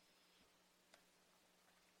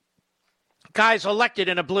 Guys elected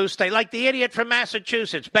in a blue state, like the idiot from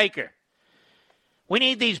Massachusetts, Baker. We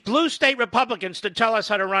need these blue state Republicans to tell us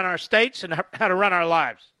how to run our states and how to run our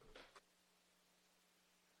lives.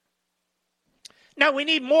 No, we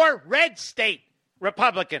need more red state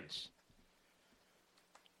Republicans.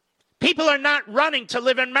 People are not running to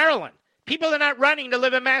live in Maryland. People are not running to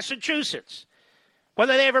live in Massachusetts,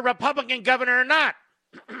 whether they have a Republican governor or not.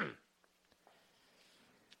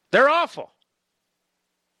 They're awful.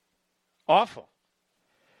 Awful.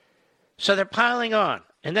 So they're piling on.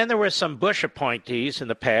 And then there were some Bush appointees in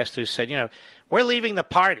the past who said, we're leaving the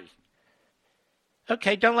party.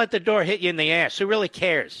 Okay, don't let the door hit you in the ass. Who really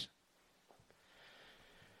cares?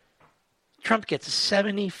 Trump gets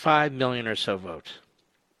 75 million or so votes.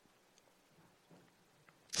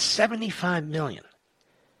 75 million.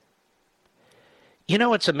 You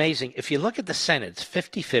know what's amazing? If you look at the Senate, it's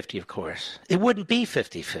 50-50, of course. It wouldn't be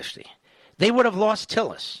 50-50. They would have lost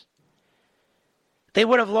Tillis. They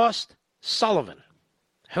would have lost Sullivan.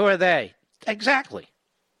 Who are they? Exactly.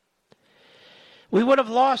 We would have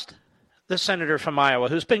lost the senator from Iowa,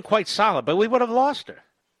 who's been quite solid, but we would have lost her.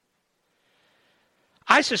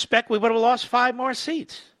 I suspect we would have lost 5 more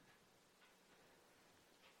seats.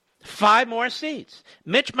 5 more seats.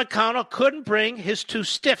 Mitch McConnell couldn't bring his 2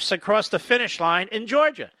 stiffs across the finish line in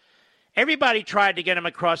Georgia. Everybody tried to get him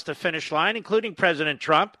across the finish line, including President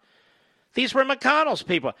Trump. These were McConnell's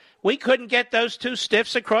people. We couldn't get those 2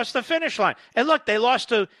 stiffs across the finish line. And look, they lost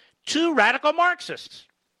to 2 radical Marxists.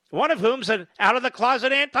 one of whom's an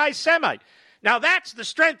out-of-the-closet anti-Semite. Now, that's the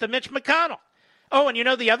strength of Mitch McConnell. Oh, and you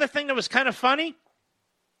know the other thing that was kind of funny?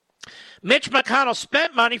 Mitch McConnell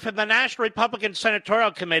spent money from the National Republican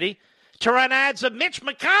Senatorial Committee to run ads of Mitch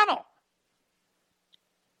McConnell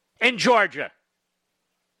in Georgia.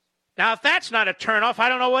 Now, if that's not a turnoff, I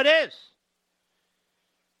don't know what is.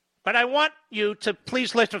 But I want you to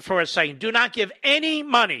please listen for a second. Do not give any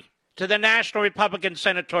money to the National Republican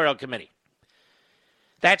Senatorial Committee.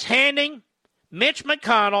 That's handing Mitch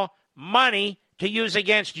McConnell money to use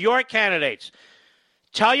against your candidates.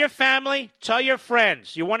 Tell your family, tell your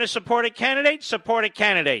friends. You want to support a candidate? Support a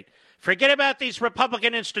candidate. Forget about these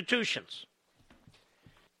Republican institutions.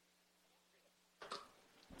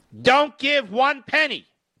 Don't give one penny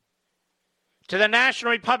to the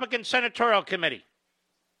National Republican Senatorial Committee.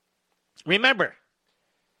 Remember,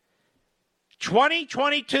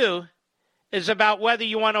 2022 is about whether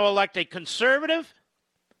you want to elect a conservative,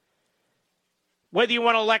 whether you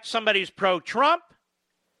want to elect somebody who's pro-Trump,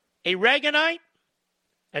 a Reaganite,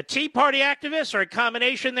 a Tea Party activist, or a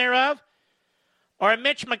combination thereof, or a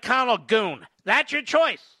Mitch McConnell goon. That's your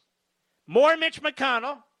choice. More Mitch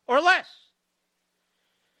McConnell or less.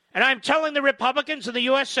 And I'm telling the Republicans in the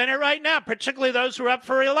U.S. Senate right now, particularly those who are up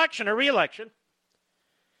for re-election or re-election,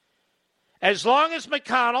 as long as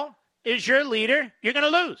McConnell is your leader, you're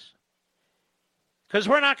going to lose. Because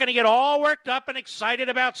we're not going to get all worked up and excited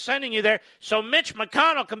about sending you there so Mitch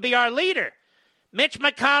McConnell can be our leader. Mitch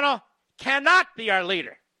McConnell cannot be our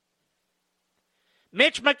leader.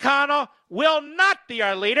 Mitch McConnell will not be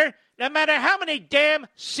our leader, no matter how many damn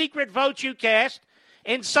secret votes you cast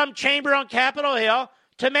in some chamber on Capitol Hill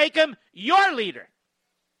to make him your leader.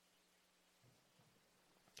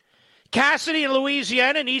 Cassidy in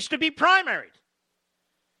Louisiana needs to be primaried.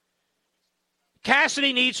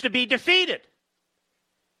 Cassidy needs to be defeated.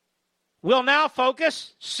 We'll now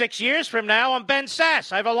focus 6 years from now on Ben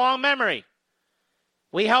Sasse. I have a long memory.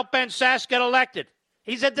 We helped Ben Sasse get elected.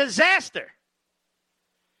 He's a disaster.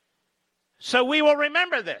 So we will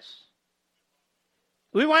remember this.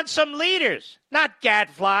 We want some leaders, not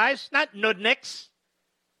gadflies, not nudniks.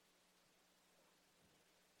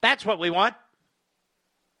 That's what we want.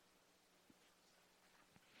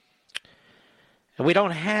 And we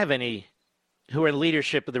don't have any who are in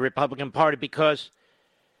leadership of the Republican Party because,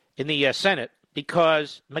 in the Senate,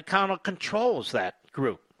 because McConnell controls that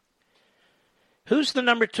group. Who's the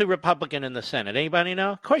number 2 Republican in the Senate? Anybody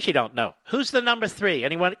know? Of course you don't know. Who's the number 3?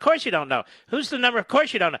 Anyone? Of course you don't know. Who's the number? Of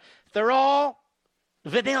course you don't know. They're all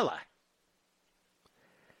vanilla.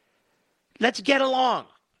 Let's get along.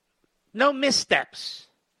 No missteps.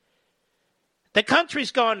 The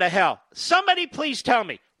country's going to hell. Somebody please tell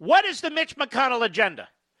me, what is the Mitch McConnell agenda?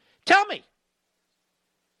 Tell me.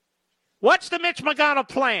 What's the Mitch McConnell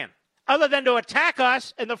plan, other than to attack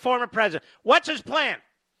us and the former president? What's his plan?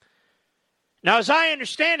 Now, as I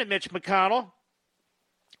understand it, Mitch McConnell,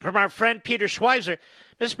 from our friend Peter Schweizer,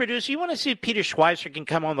 Mr. Producer, you want to see if Peter Schweizer can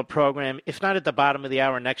come on the program, if not at the bottom of the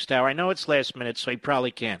hour, next hour? I know it's last minute, so he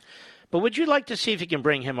probably can't. But would you like to see if you can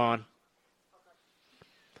bring him on?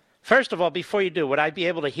 First of all, before you do, would I be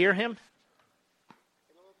able to hear him?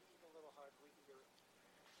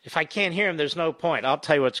 If I can't hear him, there's no point. I'll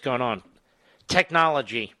tell you what's going on.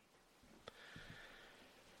 Technology.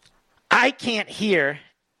 I can't hear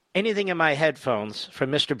anything in my headphones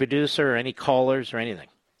from Mr. Producer or any callers or anything.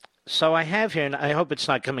 So I have here, and I hope it's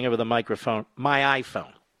not coming over the microphone, my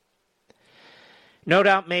iPhone. No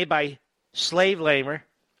doubt made by slave labor,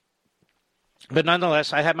 but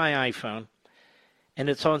nonetheless, I have my iPhone, and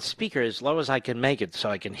it's on speaker as low as I can make it so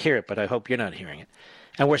I can hear it, but I hope you're not hearing it.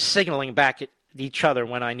 And we're signaling back at each other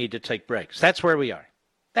when I need to take breaks. That's where we are.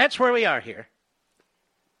 That's where we are here.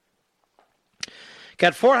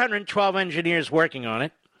 Got 412 engineers working on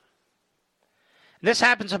it. This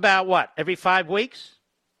happens about, what, every 5 weeks?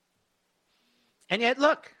 And yet,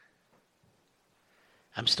 look,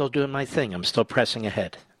 I'm still doing my thing. I'm still pressing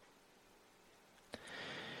ahead.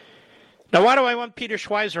 Now, why do I want Peter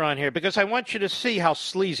Schweizer on here? Because I want you to see how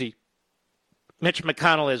sleazy Mitch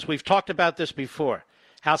McConnell is. We've talked about this before.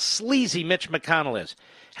 How sleazy Mitch McConnell is.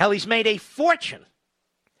 How he's made a fortune.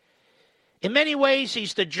 In many ways,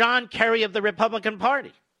 he's the John Kerry of the Republican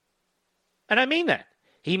Party. And I mean that.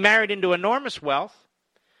 He married into enormous wealth.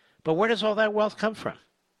 But where does all that wealth come from?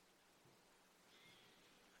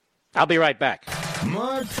 I'll be right back.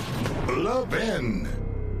 Mark Levin.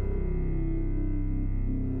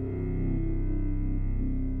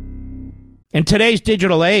 In today's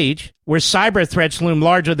digital age, where cyber threats loom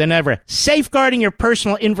larger than ever, safeguarding your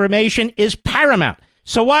personal information is paramount.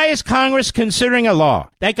 So why is Congress considering a law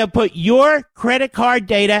that could put your credit card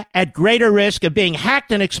data at greater risk of being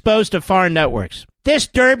hacked and exposed to foreign networks? This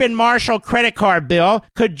Durbin-Marshall credit card bill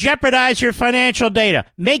could jeopardize your financial data,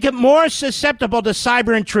 make it more susceptible to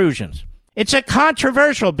cyber intrusions. It's a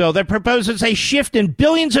controversial bill that proposes a shift in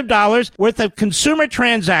billions of dollars worth of consumer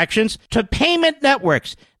transactions to payment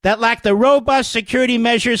networks that lack the robust security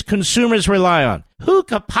measures consumers rely on. Who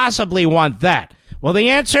could possibly want that? Well, the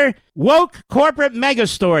answer? Woke corporate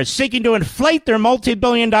megastores seeking to inflate their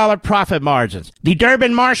multi-billion-dollar profit margins. The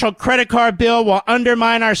Durbin-Marshall credit card bill will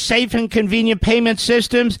undermine our safe and convenient payment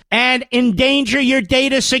systems and endanger your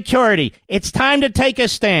data security. It's time to take a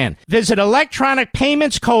stand. Visit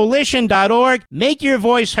electronicpaymentscoalition.org. Make your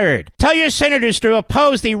voice heard. Tell your senators to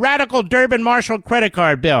oppose the radical Durbin-Marshall credit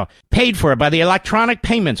card bill, paid for by the Electronic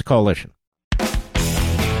Payments Coalition.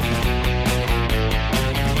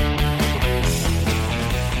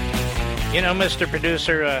 You know, Mr.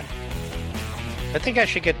 Producer, I think I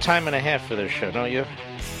should get time and a half for this show, don't you?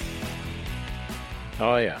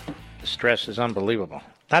 Oh, yeah. The stress is unbelievable.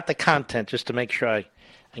 Not the content, just to make sure I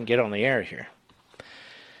can get on the air here.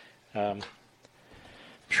 I'm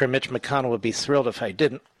sure Mitch McConnell would be thrilled if I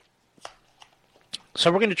didn't.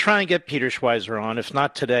 So we're going to try and get Peter Schweizer on, if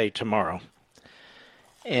not today, tomorrow.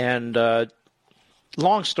 And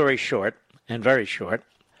long story short, and very short,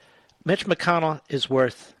 Mitch McConnell is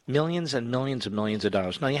worth millions and millions and millions of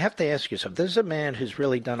dollars. Now, you have to ask yourself, this is a man who's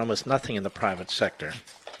really done almost nothing in the private sector,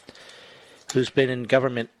 who's been in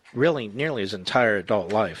government really nearly his entire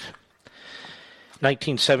adult life.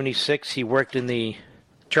 1976, he worked in the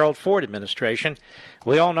Gerald Ford administration.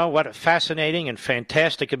 We all know what a fascinating and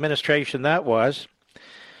fantastic administration that was.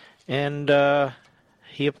 And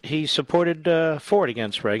he supported Ford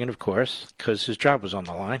against Reagan, of course, because his job was on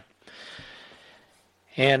the line.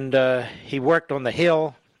 And he worked on the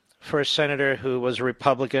Hill for a senator who was a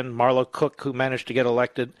Republican, Marlowe Cook, who managed to get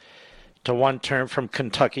elected to one term from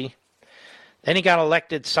Kentucky. Then he got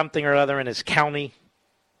elected something or other in his county.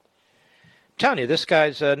 I'm telling you, this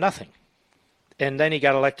guy's nothing. And then he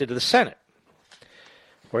got elected to the Senate,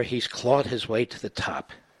 where he's clawed his way to the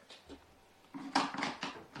top.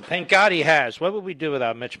 Thank God he has. What would we do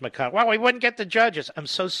without Mitch McConnell? Well, we wouldn't get the judges. I'm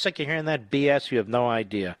so sick of hearing that BS. You have no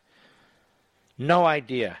idea. No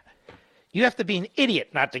idea. You have to be an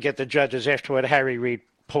idiot not to get the judges after what Harry Reid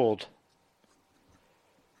pulled.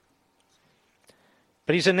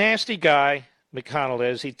 But he's a nasty guy, McConnell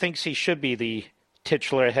is. He thinks he should be the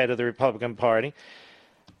titular head of the Republican Party.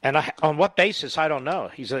 And on what basis, I don't know.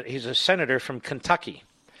 He's a senator from Kentucky.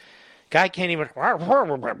 Guy can't even...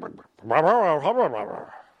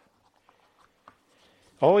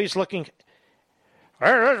 Always looking... We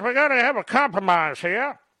got to have a compromise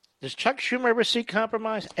here. Does Chuck Schumer ever seek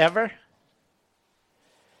compromise? Ever?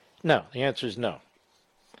 No. The answer is no.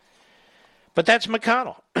 But that's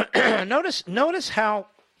McConnell. Notice how,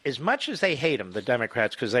 as much as they hate him, the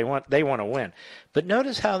Democrats, because they want to win, but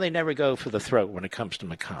notice how they never go for the throat when it comes to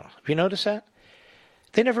McConnell. Have you noticed that?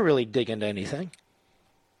 They never really dig into anything.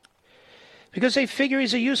 Because they figure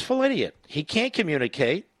he's a useful idiot. He can't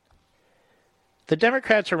communicate. The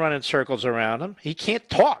Democrats are running circles around him. He can't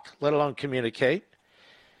talk, let alone communicate.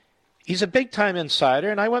 He's a big-time insider,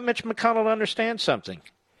 and I want Mitch McConnell to understand something.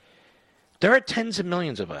 There are tens of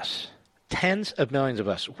millions of us. Tens of millions of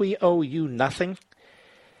us. We owe you nothing.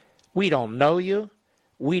 We don't know you.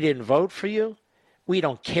 We didn't vote for you. We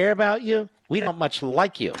don't care about you. We don't much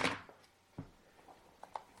like you.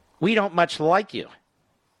 We don't much like you.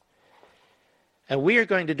 And we are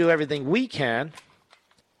going to do everything we can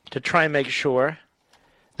to try and make sure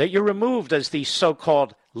that you're removed as the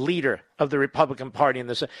so-called leader of the Republican Party in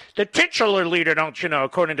this. The titular leader, don't you know,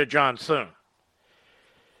 according to John Thune.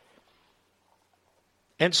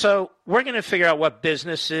 And so we're going to figure out what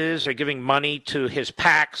businesses are giving money to his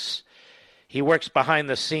PACs. He works behind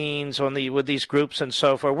the scenes with these groups and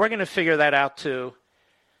so forth. We're going to figure that out too.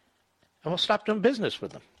 And we'll stop doing business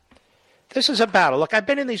with them. This is a battle. Look, I've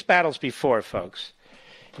been in these battles before, folks.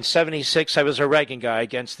 In 76, I was a Reagan guy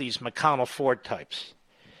against these McConnell-Ford types.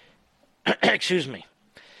 Excuse me.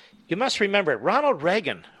 You must remember, Ronald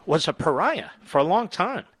Reagan was a pariah for a long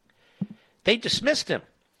time. They dismissed him.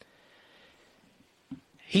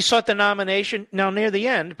 He sought the nomination, now near the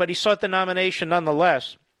end, but he sought the nomination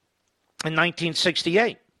nonetheless in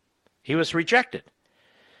 1968. He was rejected.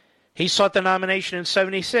 He sought the nomination in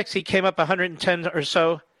 76. He came up 110 or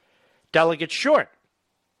so delegates short.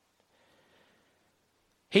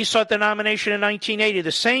 He sought the nomination in 1980.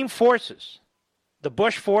 The same forces, the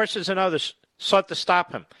Bush forces and others, sought to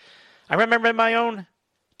stop him. I remember in my own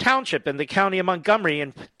township in the county of Montgomery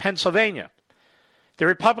in Pennsylvania, The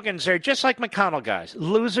Republicans are just like McConnell guys.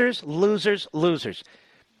 Losers, losers, losers.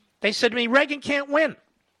 They said to me, Reagan can't win.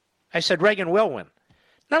 I said, Reagan will win.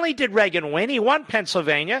 Not only did Reagan win, he won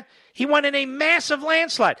Pennsylvania. He won in a massive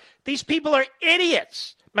landslide. These people are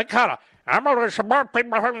idiots. McConnell, I'm going to support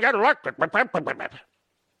people who can get elected.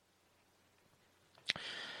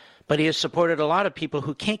 But he has supported a lot of people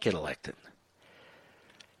who can't get elected.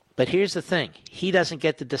 But here's the thing. He doesn't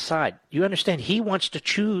get to decide. You understand? He wants to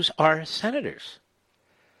choose our senators.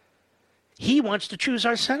 He wants to choose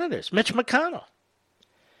our senators. Mitch McConnell.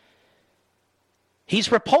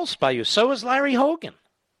 He's repulsed by you. So is Larry Hogan.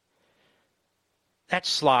 That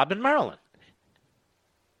slob in Maryland.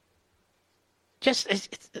 What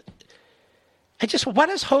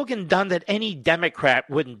has Hogan done that any Democrat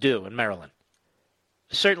wouldn't do in Maryland?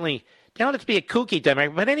 Certainly, they don't have to be a kooky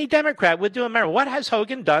Democrat, but any Democrat would do in Maryland. What has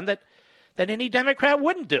Hogan done that any Democrat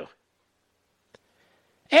wouldn't do?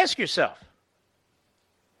 Ask yourself.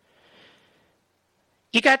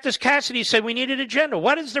 You got this Cassidy said we need an agenda.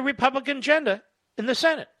 What is the Republican agenda in the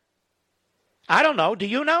Senate? I don't know. Do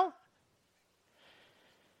you know?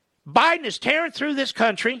 Biden is tearing through this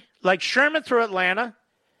country like Sherman through Atlanta,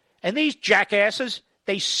 and these jackasses,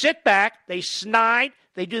 they sit back, they snide,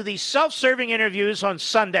 they do these self-serving interviews on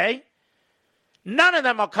Sunday. None of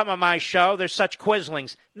them will come on my show. They're such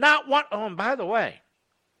quislings. Not one. Oh, and by the way,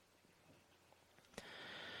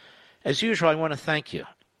 as usual, I want to thank you.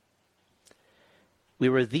 We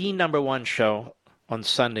were the number one show on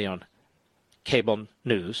Sunday on cable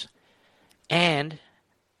news, and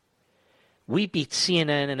we beat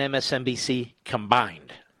CNN and MSNBC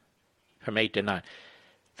combined from 8 to 9.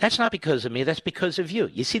 That's not because of me. That's because of you.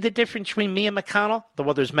 You see the difference between me and McConnell?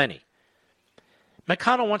 Well, there's many.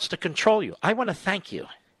 McConnell wants to control you. I want to thank you.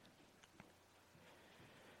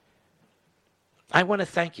 I want to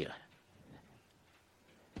thank you.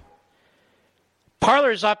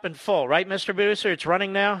 Parler's up and full, right, Mr. Producer? It's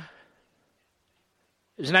running now?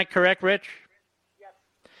 Isn't that correct, Rich? Yes.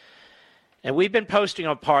 And we've been posting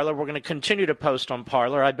on Parler. We're going to continue to post on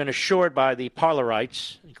Parler. I've been assured by the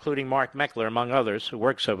Parlerites, including Mark Meckler, among others, who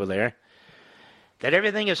works over there, that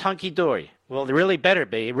everything is hunky-dory. Well, it really better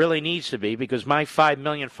be. It really needs to be, because my 5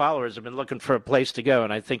 million followers have been looking for a place to go,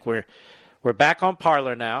 and I think we're back on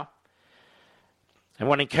Parler now. I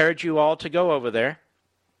want to encourage you all to go over there.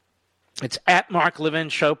 It's at Mark Levin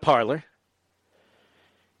Show Parler,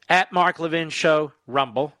 at Mark Levin Show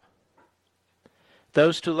Rumble.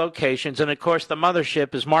 Those two locations. And, of course, the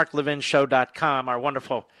mothership is marklevinshow.com, our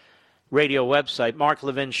wonderful radio website,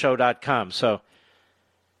 marklevinshow.com. So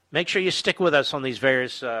make sure you stick with us on these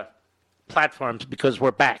various platforms, because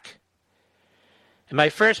we're back. And my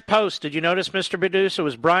first post, did you notice, Mr. Producer,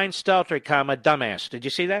 was Brian Stelter, dumbass. Did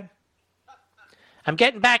you see that? I'm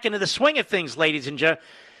getting back into the swing of things, ladies and gentlemen.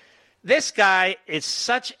 This guy is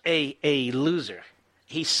such a loser.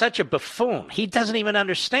 He's such a buffoon. He doesn't even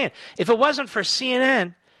understand. If it wasn't for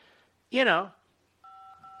CNN, if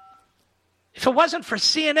it wasn't for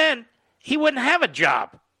CNN, he wouldn't have a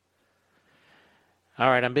job. All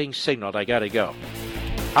right, I'm being signaled. I got to go.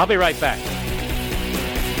 I'll be right back.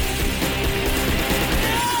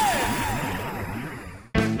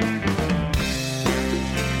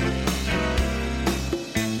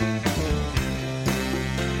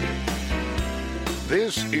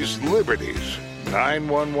 This is Liberty's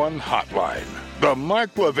 911 hotline. The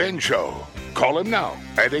Mark Levin Show. Call him now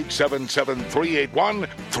at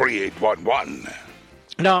 877-381-3811.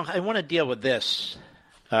 No, I want to deal with this.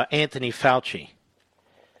 Anthony Fauci.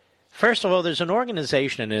 First of all, there's an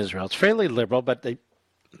organization in Israel. It's fairly liberal, but they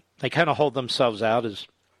kind of hold themselves out as,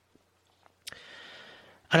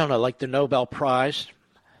 I don't know, like the Nobel Prize.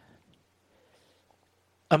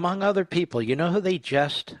 Among other people, you know who they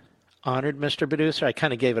just honored, Mr. Producer? I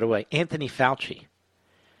kind of gave it away. Anthony Fauci.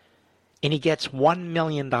 And he gets $1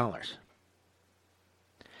 million.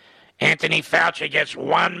 Anthony Fauci gets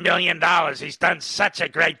 $1 million. He's done such a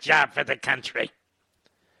great job for the country.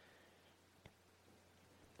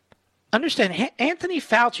 Understand, Anthony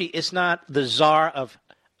Fauci is not the czar of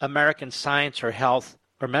American science or health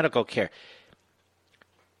or medical care.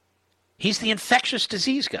 He's the infectious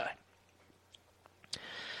disease guy.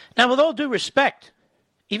 Now, with all due respect,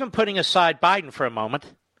 even putting aside Biden for a moment,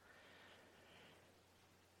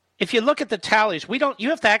 if you look at the tallies, you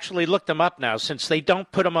have to actually look them up now, since they don't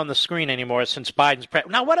put them on the screen anymore since Biden's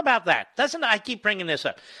president. Now, what about that? I keep bringing this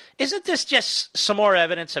up. Isn't this just some more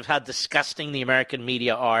evidence of how disgusting the American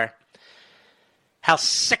media are? How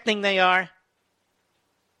sickening they are?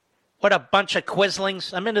 What a bunch of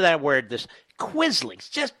quislings. I'm into that word, this quislings.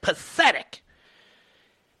 Just pathetic.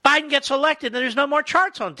 Biden gets elected and there's no more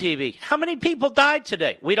charts on TV. How many people died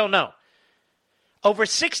today? We don't know. Over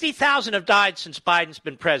 60,000 have died since Biden's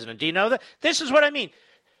been president. Do you know that? This is what I mean.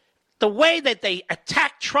 The way that they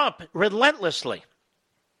attack Trump relentlessly.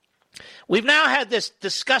 We've now had this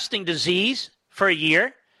disgusting disease for a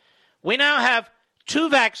year. We now have 2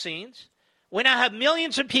 vaccines. We now have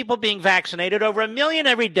millions of people being vaccinated, over 1 million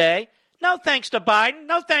every day. No thanks to Biden.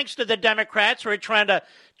 No thanks to the Democrats who are trying to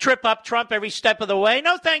trip up Trump every step of the way.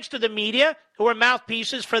 No thanks to the media who were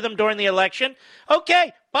mouthpieces for them during the election.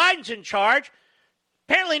 Okay, Biden's in charge.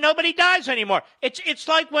 Apparently nobody dies anymore. It's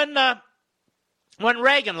like when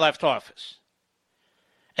Reagan left office.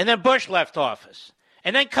 And then Bush left office.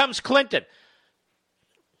 And then comes Clinton.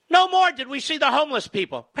 No more did we see the homeless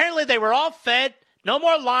people. Apparently they were all fed. No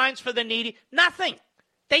more lines for the needy. Nothing.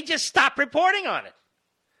 They just stopped reporting on it.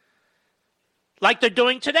 Like they're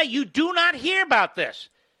doing today. You do not hear about this.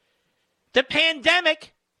 The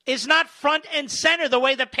pandemic is not front and center the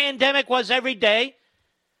way the pandemic was every day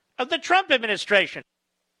of the Trump administration.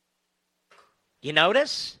 You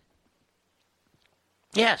notice?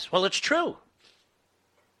 Yes, well, it's true.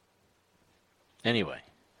 Anyway,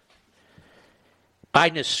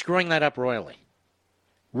 Biden is screwing that up royally.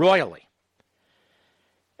 Royally.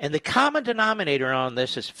 And the common denominator on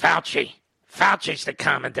this is Fauci. Fauci's the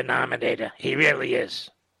common denominator. He really is.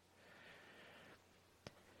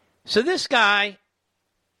 So this guy,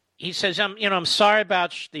 he says, I'm sorry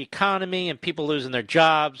about the economy and people losing their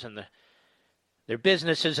jobs and their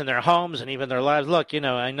businesses and their homes and even their lives. Look,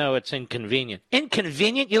 I know it's inconvenient.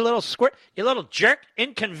 Inconvenient, you little squirt, you little jerk?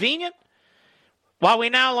 Inconvenient? While we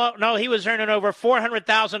now know he was earning over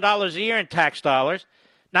 $400,000 a year in tax dollars,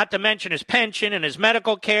 not to mention his pension and his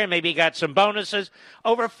medical care. Maybe he got some bonuses.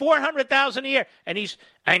 Over $400,000 a year. And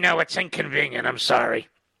I know it's inconvenient. I'm sorry.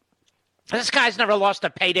 This guy's never lost a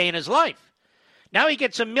payday in his life. Now he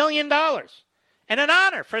gets $1 million and an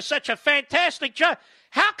honor for such a fantastic job.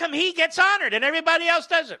 How come he gets honored and everybody else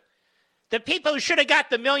doesn't? The people who should have got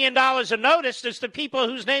the $1 million of notice is the people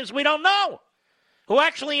whose names we don't know, who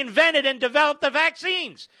actually invented and developed the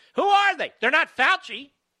vaccines. Who are they? They're not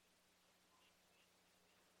Fauci.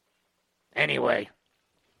 Anyway,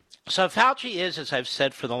 so Fauci is, as I've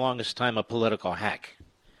said for the longest time, a political hack.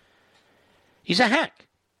 He's a hack.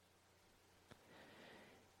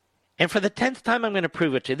 And for the 10th time, I'm going to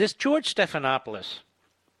prove it to you. This George Stephanopoulos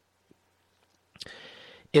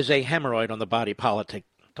is a hemorrhoid on the body politic.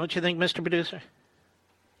 Don't you think, Mr. Producer?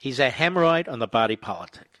 He's a hemorrhoid on the body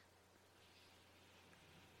politic.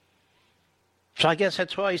 So I guess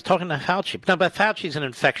that's why he's talking to Fauci. No, but Fauci's an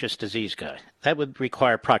infectious disease guy. That would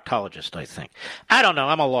require a proctologist, I think. I don't know.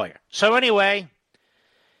 I'm a lawyer. So anyway,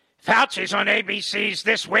 Fauci's on ABC's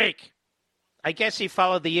This Week. I guess he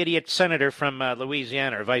followed the idiot senator from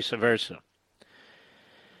Louisiana or vice versa.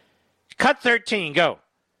 Cut 13, go.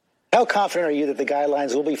 How confident are you that the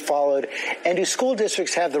guidelines will be followed? And do school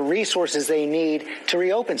districts have the resources they need to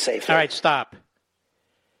reopen safely? All right, stop.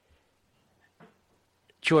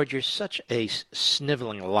 George, you're such a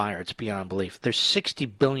sniveling liar. It's beyond belief. There's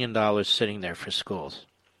 $60 billion sitting there for schools.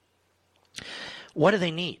 What do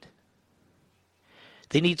they need?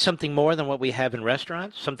 They need something more than what we have in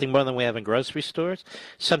restaurants, something more than we have in grocery stores,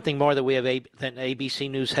 something more than we have than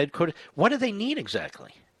ABC News headquarters. What do they need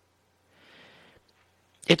exactly?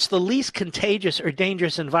 It's the least contagious or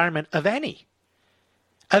dangerous environment of any.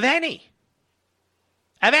 Of any.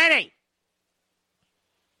 Of any.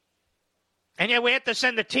 And yet we have to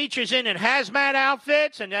send the teachers in hazmat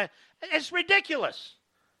outfits, and it's ridiculous.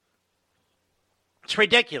 It's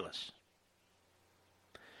ridiculous.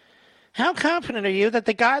 How confident are you that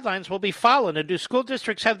the guidelines will be followed, and do school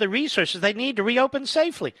districts have the resources they need to reopen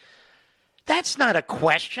safely? That's not a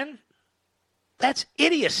question. That's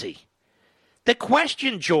idiocy. The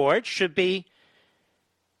question, George, should be,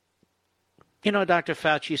 Dr.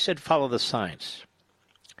 Fauci, you said follow the science.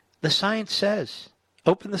 The science says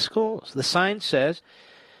open the schools. The science says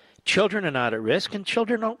children are not at risk, and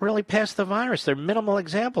children don't really pass the virus. There are minimal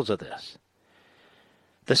examples of this.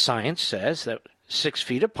 The science says that 6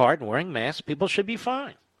 feet apart and wearing masks, people should be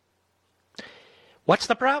fine. What's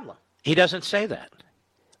the problem? He doesn't say that.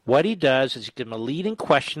 What he does is give him a leading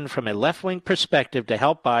question from a left-wing perspective to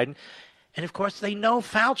help Biden. And, of course, they know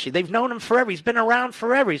Fauci. They've known him forever. He's been around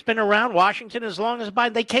forever. He's been around Washington as long as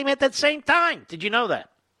Biden. They came at that same time. Did you know that?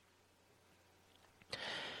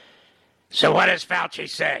 So what does Fauci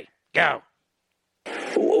say? Go.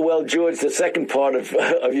 Well, George, the second part of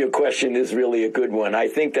your question is really a good one. I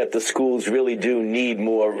think that the schools really do need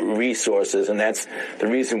more resources, and that's the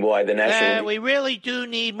reason why the national... we really do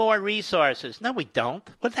need more resources. No, we don't.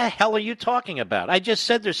 What the hell are you talking about? I just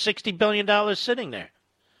said there's $60 billion sitting there.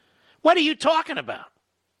 What are you talking about?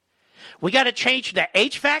 We got to change the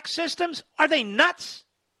HVAC systems? Are they nuts?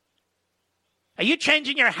 Are you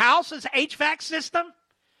changing your house's HVAC system?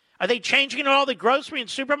 Are they changing all the grocery and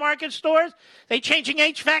supermarket stores? Are they changing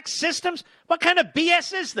HVAC systems? What kind of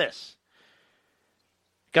BS is this?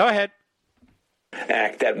 Go ahead.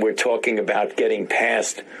 Act that we're talking about getting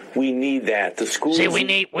passed. We need that. The schools. See, we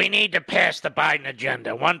need to pass the Biden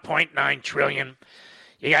agenda. 1.9 trillion.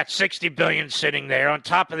 You got 60 billion sitting there on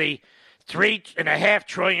top of the $3.5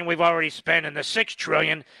 trillion we've already spent, and the $6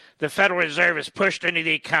 trillion the Federal Reserve has pushed into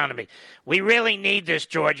the economy. We really need this,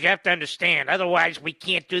 George. You have to understand. Otherwise, we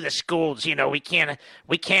can't do the schools. You know, we can't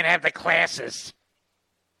have the classes.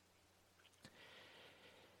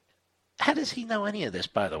 How does he know any of this,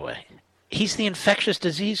 by the way? He's the infectious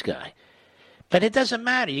disease guy. But it doesn't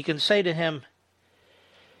matter. You can say to him,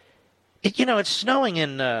 it's snowing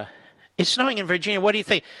in Virginia. What do you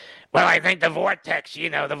think? Well, I think the vortex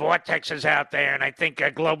is out there, and I think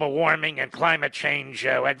global warming and climate change,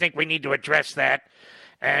 I think we need to address that.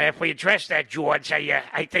 If we address that, George,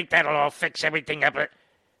 I think that'll all fix everything up.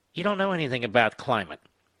 You don't know anything about climate.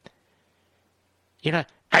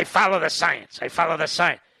 I follow the science.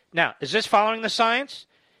 Now, is this following the science?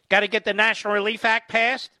 Got to get the National Relief Act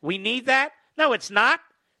passed? We need that? No, it's not.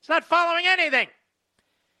 It's not following anything.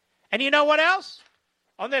 And you know what else?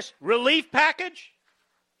 On this relief package?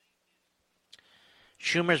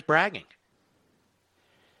 Schumer's bragging.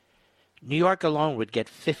 New York alone would get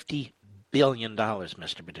 $50 billion,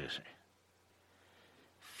 Mr. Producer.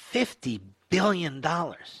 $50 billion.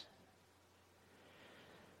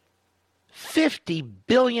 $50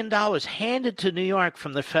 billion handed to New York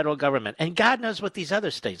from the federal government. And God knows what these other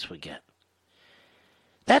states would get.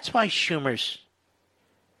 That's why Schumer's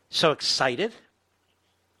so excited.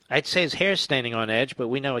 I'd say his hair's standing on edge, but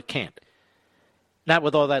we know it can't. Not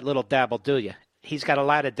with all that little dab will do you. He's got a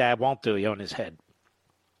lot of dab won't do you on his head.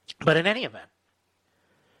 But in any event,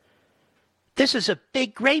 this is a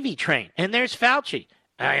big gravy train. And there's Fauci.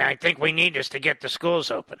 I think we need this to get the schools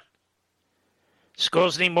open.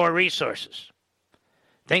 Schools need more resources.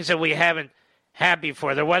 Things that we haven't had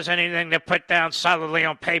before. There wasn't anything to put down solidly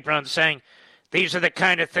on paper on saying, these are the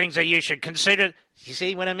kind of things that you should consider. You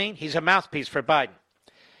see what I mean? He's a mouthpiece for Biden.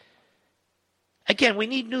 Again, we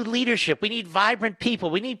need new leadership. We need vibrant people.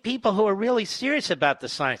 We need people who are really serious about the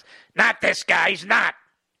science. Not this guy. He's not.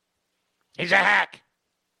 He's a hack.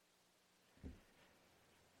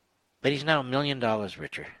 But he's now $1 million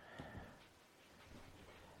richer.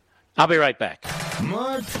 I'll be right back.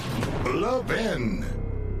 Mark Levin.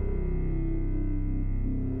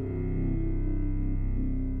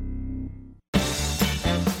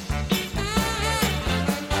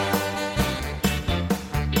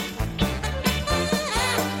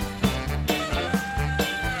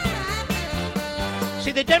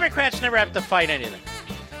 See, the Democrats never have to fight anything.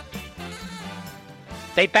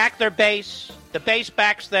 They back their base. The base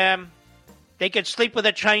backs them. They can sleep with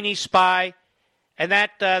a Chinese spy. And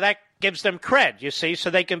that gives them cred, you see, so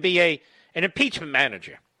they can be an impeachment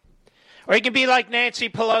manager. Or he can be like Nancy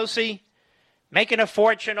Pelosi, making a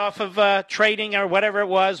fortune off of trading or whatever it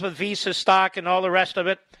was with Visa stock and all the rest of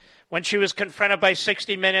it when she was confronted by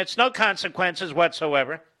 60 Minutes. No consequences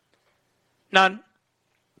whatsoever. None.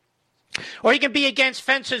 Or he can be against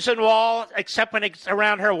fences and walls, except when it's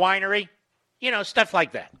around her winery. Stuff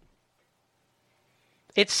like that.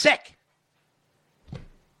 It's sick.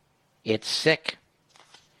 It's sick.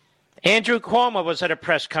 Andrew Cuomo was at a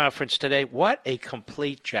press conference today. What a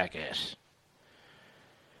complete jackass.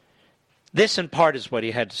 This, in part, is what he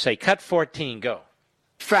had to say. Cut 14, go.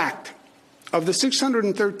 Fact. Of the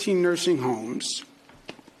 613 nursing homes,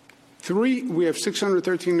 we have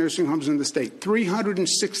 613 nursing homes in the state.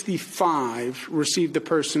 365 received a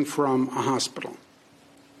person from a hospital.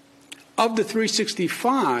 Of the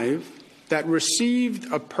 365 that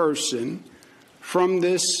received a person from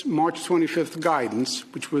this March 25th guidance,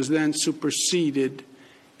 which was then superseded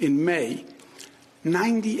in May,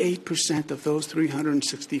 98% of those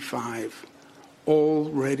 365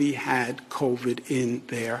 already had COVID in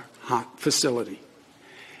their facility.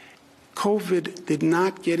 COVID did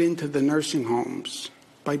not get into the nursing homes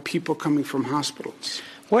by people coming from hospitals.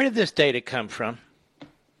 Where did this data come from?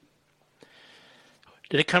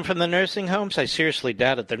 Did it come from the nursing homes? I seriously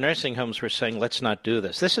doubt it. The nursing homes were saying, let's not do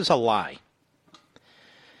this. This is a lie.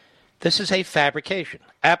 This is a fabrication.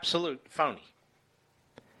 Absolute phony.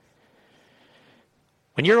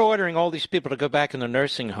 When you're ordering all these people to go back in the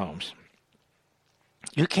nursing homes,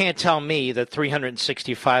 you can't tell me that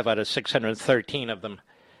 365 out of 613 of them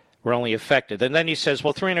were only affected. And then he says,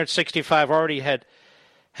 well, 365 already had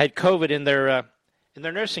COVID in their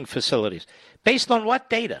nursing facilities. Based on what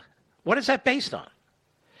data? What is that based on?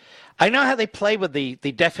 I know how they play with the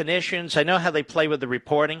definitions. I know how they play with the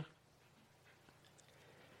reporting.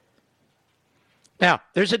 Now,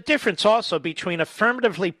 there's a difference also between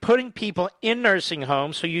affirmatively putting people in nursing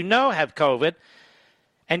homes who you know have COVID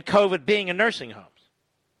and COVID being in nursing homes.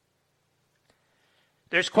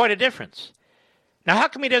 There's quite a difference. Now, how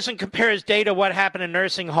come he doesn't compare his data, what happened in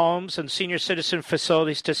nursing homes and senior citizen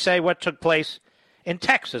facilities, to say what took place in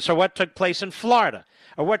Texas or what took place in Florida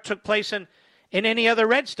or what took place in any other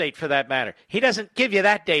red state for that matter? He doesn't give you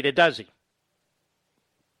that data, does he?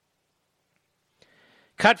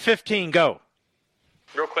 Cut 15, go.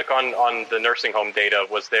 Real quick on the nursing home data,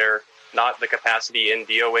 was there not the capacity in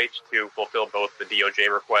DOH to fulfill both the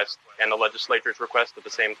DOJ request and the legislature's request at the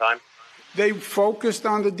same time? They focused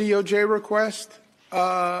on the DOJ request.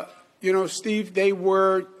 Steve, they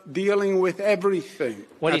were dealing with everything.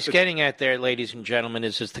 What he's getting at there, ladies and gentlemen,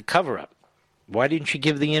 is the cover-up. Why didn't you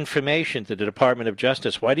give the information to the Department of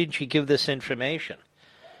Justice? Why didn't you give this information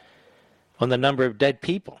on the number of dead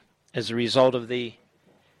people as a result of the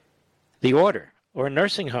order or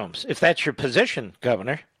nursing homes, if that's your position,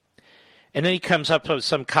 Governor? And then he comes up with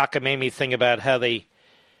some cockamamie thing about how they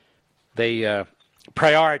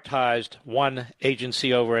prioritized one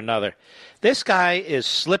agency over another. This guy is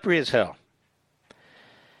slippery as hell.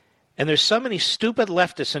 And there's so many stupid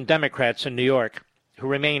leftists and Democrats in New York who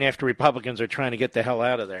remain after Republicans are trying to get the hell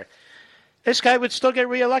out of there. This guy would still get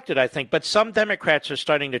reelected, I think, but some Democrats are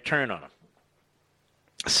starting to turn on him.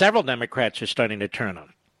 Several Democrats are starting to turn on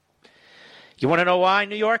him. You want to know why,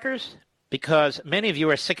 New Yorkers? Because many of you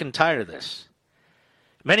are sick and tired of this.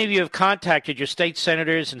 Many of you have contacted your state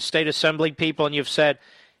senators and state assembly people, and you've said,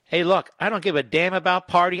 hey, look, I don't give a damn about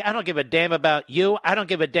party. I don't give a damn about you. I don't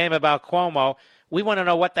give a damn about Cuomo. We want to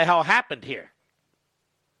know what the hell happened here.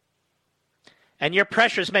 And your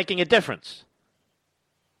pressure's making a difference.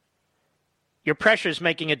 Your pressure's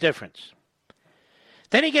making a difference.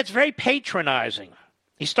 Then he gets very patronizing.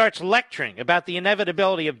 He starts lecturing about the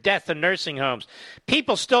inevitability of death in nursing homes.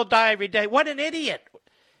 People still die every day. What an idiot.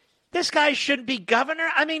 This guy shouldn't be governor.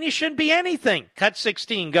 I mean, he shouldn't be anything. Cut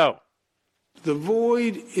 16, go. The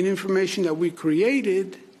void in information that we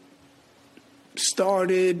created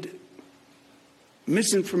started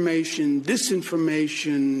misinformation,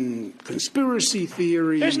 disinformation, conspiracy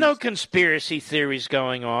theories. There's no conspiracy theories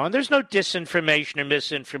going on. There's no disinformation or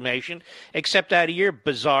misinformation, except out of your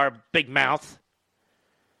bizarre big mouth.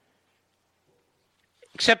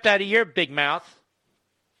 Except out of your big mouth.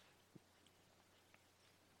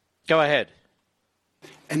 Go ahead.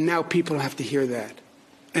 And now people have to hear that.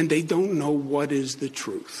 And they don't know what is the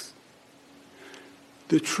truth.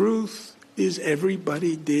 The truth is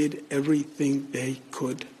everybody did everything they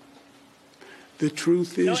could. The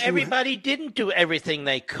truth is... No, everybody didn't do everything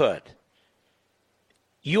they could.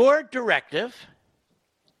 Your directive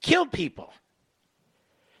killed people.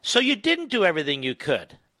 So you didn't do everything you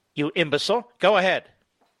could, you imbecile. Go ahead.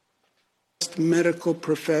 Medical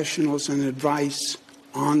professionals and advice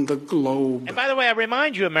on the globe. And by the way, I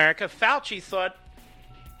remind you, America, Fauci thought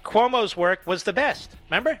Cuomo's work was the best.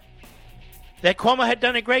 Remember? That Cuomo had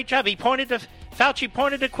done a great job. Fauci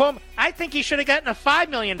pointed to Cuomo. I think he should have gotten a $5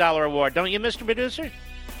 million award, don't you, Mr. Producer?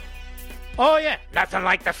 Oh, yeah. Nothing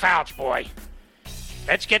like the Fauci boy.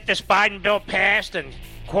 Let's get this Biden bill passed, and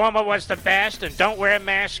Cuomo was the best, and don't wear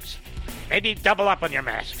masks. Maybe double up on your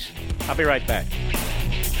masks. I'll be right back.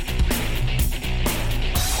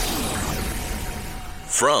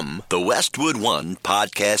 From the Westwood One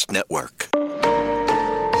Podcast Network.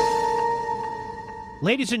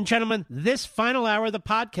 Ladies and gentlemen, this final hour of the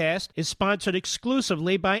podcast is sponsored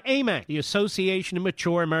exclusively by AMAC, the Association of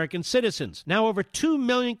Mature American Citizens. Now over 2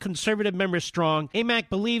 million conservative members strong, AMAC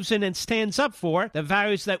believes in and stands up for the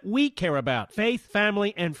values that we care about: faith,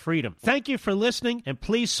 family, and freedom. Thank you for listening, and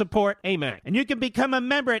please support AMAC. And you can become a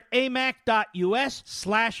member at amac.us/join.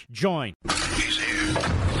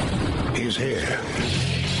 He's here.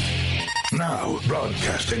 Now,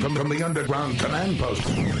 broadcasting from the underground command post,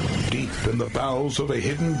 deep in the bowels of a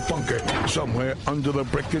hidden bunker, somewhere under the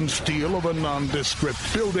brick and steel of a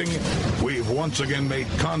nondescript building, we've once again made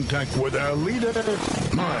contact with our leader,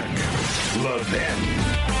 Mark Levin.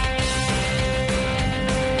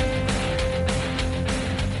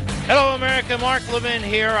 Hello, America. Mark Levin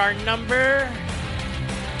here. Our number.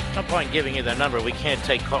 No point giving you the number. We can't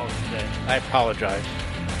take calls today. I apologize.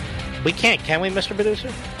 We can't, can we, Mr. Producer?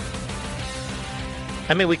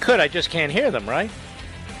 I mean, we could. I just can't hear them, right?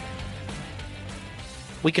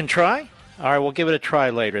 We can try? All right, we'll give it a try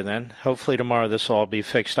later then. Hopefully tomorrow this will all be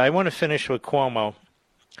fixed. I want to finish with Cuomo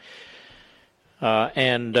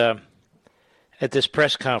and at this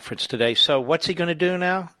press conference today. So what's he going to do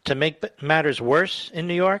now to make matters worse in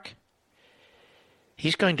New York?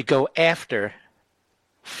 He's going to go after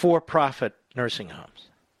for-profit nursing homes.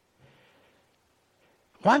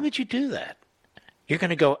 Why would you do that? You're going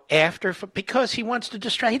to go after, because he wants to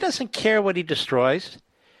destroy. He doesn't care what he destroys.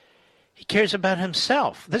 He cares about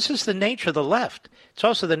himself. This is the nature of the left. It's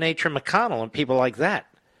also the nature of McConnell and people like that.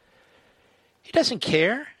 He doesn't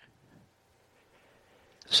care.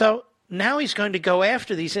 So now he's going to go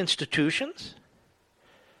after these institutions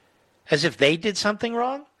as if they did something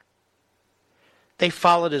wrong. They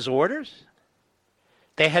followed his orders.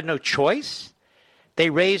 They had no choice.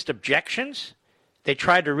 They raised objections. They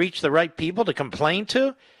tried to reach the right people to complain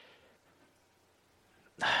to.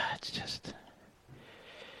 It's just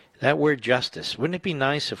that word justice. Wouldn't it be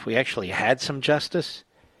nice if we actually had some justice?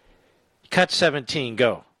 Cut 17,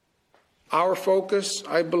 go. Our focus,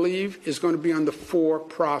 I believe, is going to be on the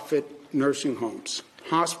for-profit nursing homes,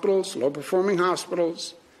 hospitals, low-performing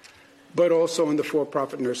hospitals, but also in the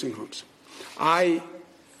for-profit nursing homes. I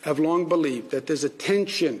have long believed that there's a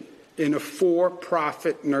tension in a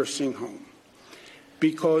for-profit nursing home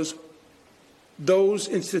because those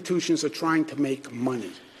institutions are trying to make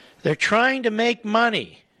money. They're trying to make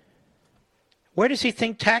money. Where does he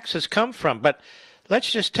think taxes come from? But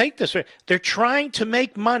let's just take this. They're trying to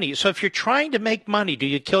make money. So if you're trying to make money, do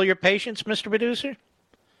you kill your patients, Mr. Producer?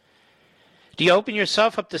 Do you open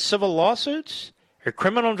yourself up to civil lawsuits or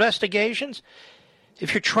criminal investigations?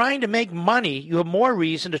 If you're trying to make money, you have more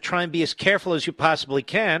reason to try and be as careful as you possibly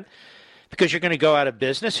can because you're going to go out of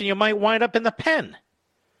business and you might wind up in the pen.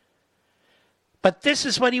 But this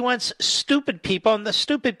is what he wants stupid people, and the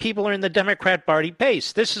stupid people are in the Democrat Party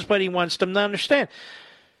base. This is what he wants them to understand.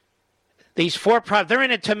 These for-profit, they're in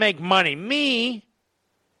it to make money. Me,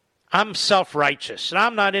 I'm self-righteous, and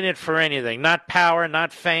I'm not in it for anything. Not power,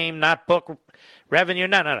 not fame, not book revenue,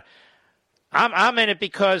 no. I'm in it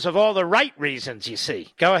because of all the right reasons, you see.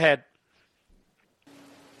 Go ahead.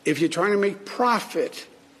 If you're trying to make profit,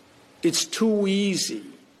 it's too easy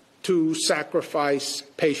to sacrifice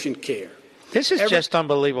patient care. This is just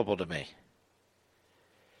unbelievable to me.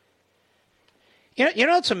 You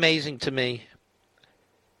know what's amazing to me?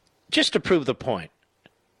 Just to prove the point.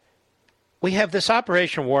 We have this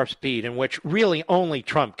Operation Warp Speed in which really only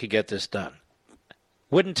Trump could get this done.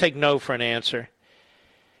 Wouldn't take no for an answer.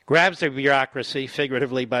 Grabs the bureaucracy,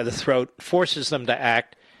 figuratively, by the throat, forces them to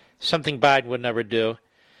act, something Biden would never do.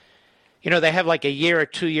 You know, they have like a year or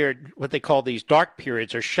 2 year, what they call these dark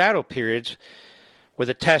periods or shadow periods, where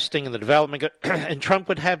the testing and the development, and Trump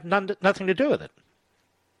would have nothing to do with it.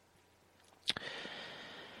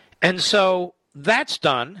 And so that's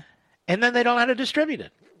done, and then they don't know how to distribute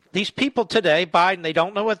it. These people today, Biden, they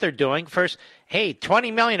don't know what they're doing. First, hey,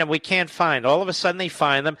 20 million and we can't find. All of a sudden they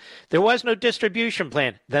find them. There was no distribution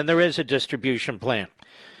plan. Then there is a distribution plan.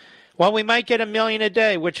 Well, we might get 1 million a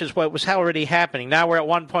day, which is what was already happening. Now we're at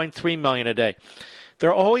 1.3 million a day.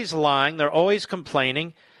 They're always lying. They're always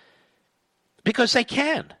complaining because they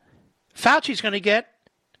can. Fauci's going to get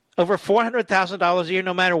over $400,000 a year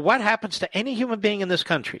no matter what happens to any human being in this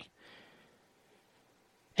country.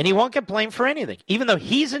 And he won't get blamed for anything. Even though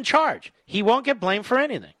he's in charge, he won't get blamed for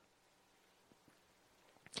anything.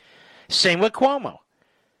 Same with Cuomo.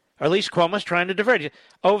 Or at least Cuomo's trying to divert you.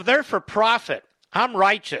 Oh, they're for profit. I'm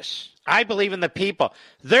righteous. I believe in the people.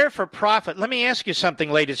 They're for profit. Let me ask you something,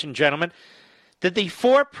 ladies and gentlemen. Did the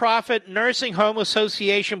For-Profit Nursing Home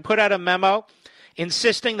Association put out a memo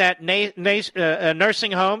insisting that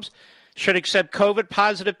nursing homes should accept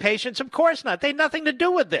COVID-positive patients? Of course not. They had nothing to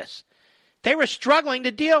do with this. They were struggling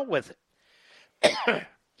to deal with it.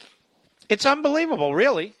 It's unbelievable,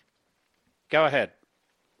 really. Go ahead.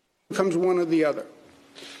 Comes one or the other.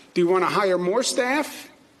 Do you want to hire more staff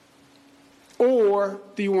or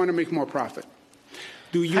do you want to make more profit?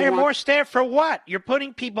 Do you hire more staff for what? You're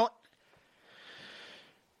putting people...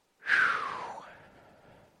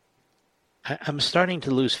 I'm starting to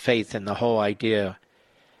lose faith in the whole idea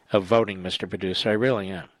of voting, Mr. Producer. I really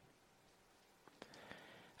am.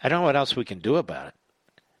 I don't know what else we can do about it.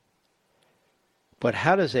 But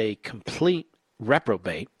how does a complete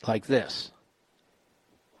reprobate like this,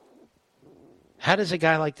 how does a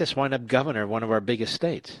guy like this wind up governor of one of our biggest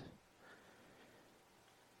states?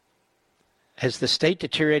 Has the state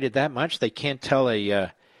deteriorated that much they can't tell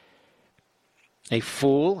a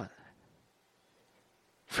fool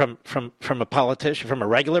from a politician, from a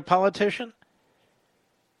regular politician?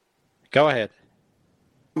 Go ahead.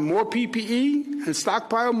 More PPE and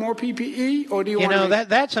stockpile more PPE, or do you want to...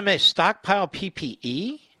 that's amazing. Stockpile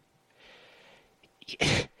PPE?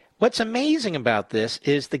 What's amazing about this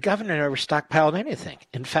is the governor never stockpiled anything.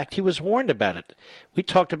 In fact, he was warned about it. We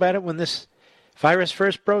talked about it when this virus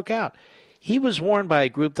first broke out. He was warned by a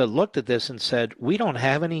group that looked at this and said, we don't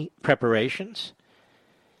have any preparations.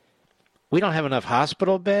 We don't have enough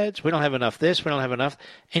hospital beds. We don't have enough this. We don't have enough.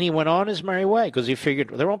 And he went on his merry way because he figured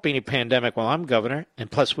there won't be any pandemic while I'm governor. And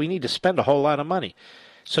plus, we need to spend a whole lot of money.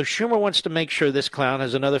 So Schumer wants to make sure this clown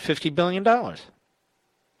has another $50 billion. To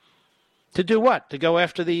do what? To go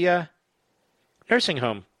after the nursing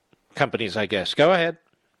home companies, I guess. Go ahead.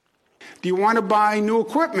 Do you want to buy new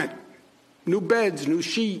equipment? New beds, new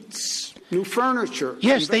sheets, new furniture?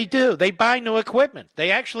 Yes, they do. They buy new equipment. They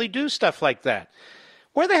actually do stuff like that.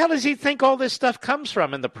 Where the hell does he think all this stuff comes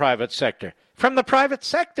from in the private sector? From the private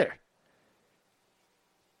sector.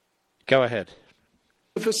 Go ahead.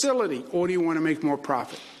 The facility, or do you want to make more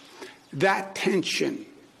profit? That tension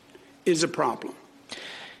is a problem.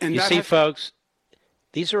 And you see, folks,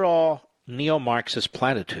 these are all neo-Marxist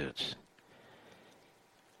platitudes.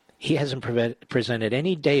 He hasn't presented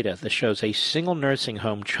any data that shows a single nursing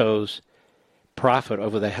home chose profit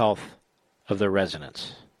over the health of their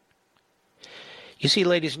residents. You see,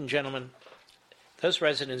 ladies and gentlemen, those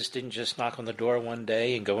residents didn't just knock on the door one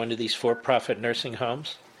day and go into these for-profit nursing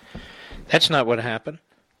homes. That's not what happened.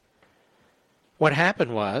 What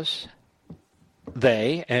happened was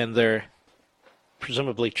they and their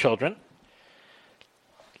presumably children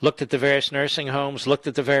looked at the various nursing homes, looked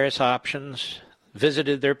at the various options,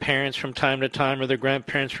 visited their parents from time to time or their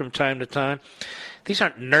grandparents from time to time. These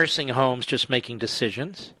aren't nursing homes just making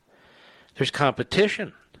decisions. There's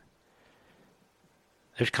competition.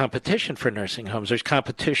 There's competition for nursing homes. There's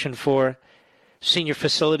competition for senior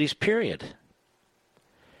facilities, period.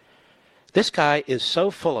 This guy is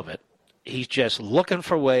so full of it, he's just looking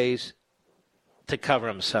for ways to cover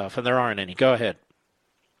himself, and there aren't any. Go ahead.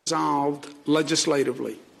 Resolved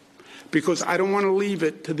legislatively, because I don't want to leave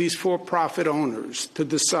it to these for-profit owners to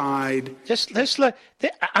decide.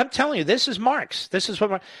 I'm telling you, this is Marx. This is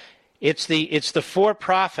what it's the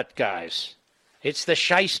for-profit guys. It's the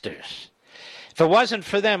shysters. If it wasn't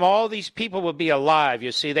for them, all these people would be alive.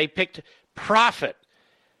 You see, they picked profit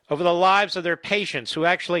over the lives of their patients who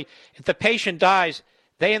actually, if the patient dies,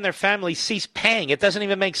 they and their family cease paying. It doesn't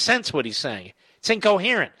even make sense what he's saying. It's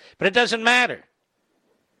incoherent, but it doesn't matter.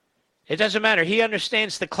 It doesn't matter. He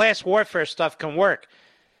understands the class warfare stuff can work.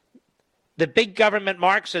 The big government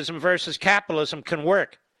Marxism versus capitalism can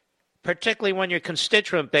work, particularly when your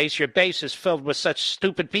constituent base, your base is filled with such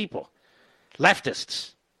stupid people,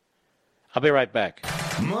 leftists. I'll be right back.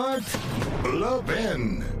 Mark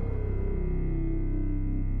Levin.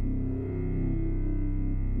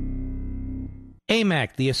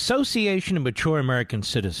 AMAC, the Association of Mature American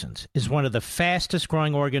Citizens, is one of the fastest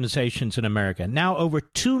growing organizations in America. Now over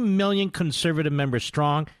 2 million conservative members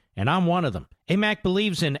strong, and I'm one of them. AMAC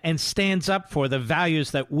believes in and stands up for the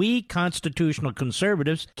values that we constitutional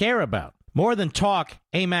conservatives care about. More than talk,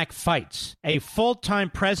 AMAC fights. A full-time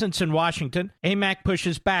presence in Washington, AMAC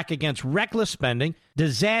pushes back against reckless spending,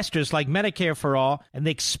 disasters like Medicare for All, and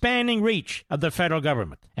the expanding reach of the federal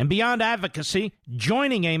government. And beyond advocacy,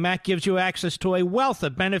 joining AMAC gives you access to a wealth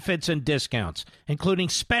of benefits and discounts, including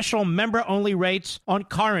special member-only rates on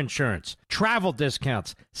car insurance, travel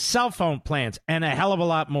discounts, cell phone plans, and a hell of a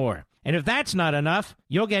lot more. And if that's not enough,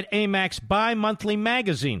 you'll get AMAC's bi-monthly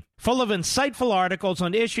magazine, full of insightful articles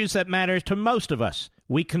on issues that matter to most of us,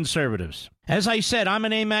 we conservatives. As I said, I'm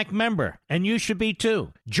an AMAC member, and you should be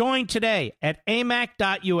too. Join today at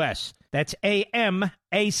amac.us. That's AMAC.us.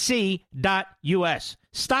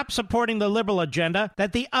 Stop supporting the liberal agenda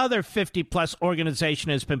that the other 50-plus organization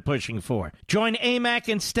has been pushing for. Join AMAC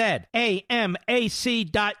instead. AMAC.us.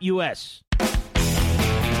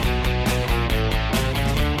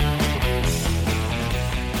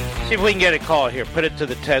 See if we can get a call here. Put it to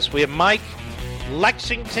the test. We have Mike,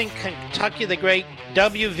 Lexington, Kentucky, the great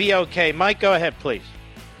WVOK. Mike, go ahead, please.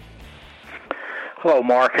 Hello,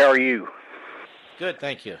 Mark. How are you? Good,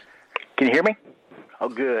 thank you. Can you hear me? Oh,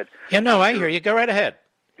 good. Yeah, no, I hear you. Go right ahead.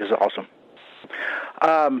 This is awesome.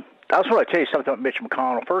 I just want to tell you something about Mitch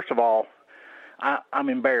McConnell. First of all, I'm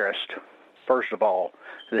embarrassed, first of all,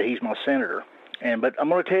 that he's my senator. But I'm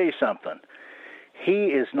going to tell you something. He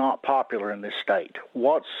is not popular in this state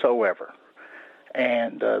whatsoever.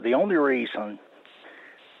 And the only reason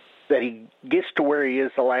that he gets to where he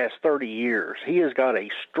is the last 30 years, he has got a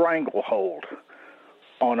stranglehold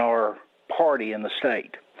on our party in the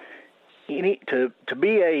state. You need to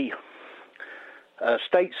be a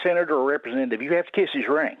state senator or representative, you have to kiss his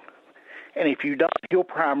ring. And if you don't, he'll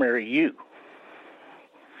primary you.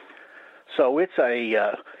 So it's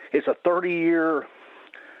a 30-year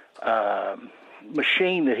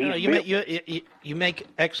machine that he's built. You make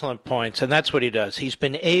excellent points, and that's what he does. He's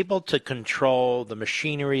been able to control the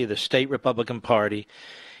machinery of the state Republican Party.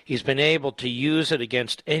 He's been able to use it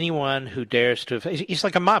against anyone who dares to. He's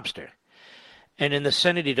like a mobster. And in the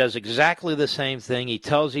Senate, he does exactly the same thing. He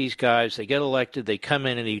tells these guys, they get elected, they come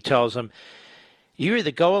in, and he tells them, you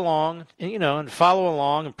either go along, and follow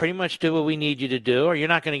along and pretty much do what we need you to do, or you're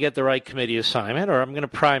not going to get the right committee assignment, or I'm going to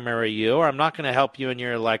primary you, or I'm not going to help you in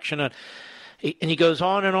your election. And he goes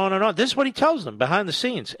on and on and on. This is what he tells them behind the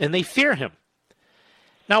scenes, and they fear him.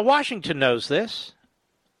 Now, Washington knows this,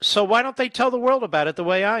 so why don't they tell the world about it the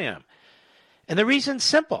way I am? And the reason's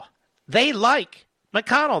simple. They like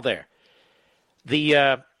McConnell there.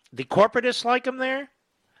 The corporatists like him there.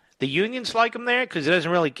 The unions like him there because it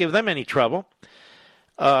doesn't really give them any trouble.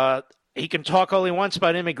 He can talk all he wants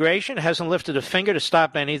about immigration, hasn't lifted a finger to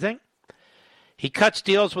stop anything. He cuts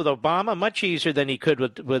deals with Obama much easier than he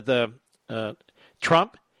could with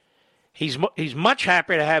Trump. He's much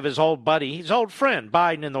happier to have his old buddy, his old friend,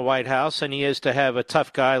 Biden in the White House than he is to have a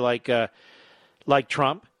tough guy like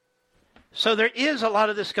Trump. So there is a lot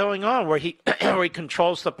of this going on where he where he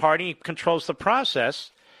controls the party, he controls the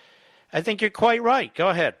process. I think you're quite right. Go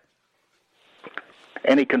ahead.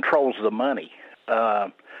 And he controls the money.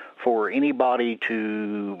 For anybody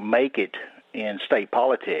to make it in state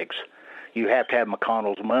politics, you have to have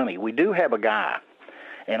McConnell's money. We do have a guy,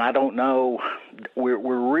 and I don't know, we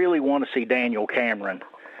really want to see Daniel Cameron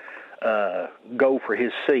go for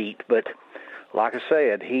his seat, but like I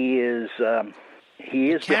said, he is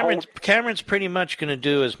Cameron's pretty much going to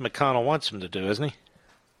do as McConnell wants him to do, isn't he?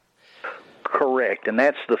 Correct, and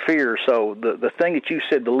that's the fear. So the thing that you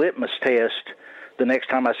said, the litmus test, the next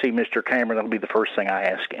time I see Mr. Cameron, that'll be the first thing I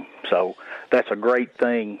ask him. So that's a great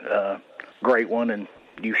thing, great one, and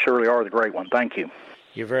you surely are the great one. Thank you.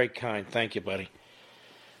 You're very kind. Thank you, buddy.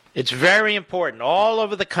 It's very important all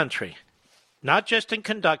over the country, not just in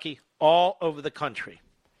Kentucky, all over the country.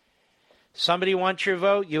 Somebody wants your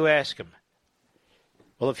vote, you ask him.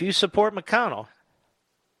 Well, if you support McConnell,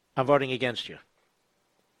 I'm voting against you.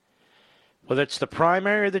 Whether it's the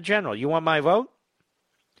primary or the general, you want my vote?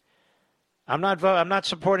 I'm not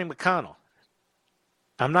supporting McConnell.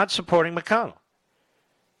 I'm not supporting McConnell.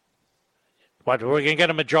 What, we're going to get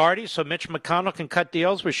a majority so Mitch McConnell can cut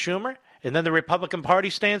deals with Schumer and then the Republican Party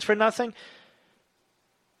stands for nothing?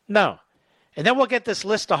 No. And then we'll get this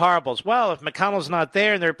list of horribles. Well, if McConnell's not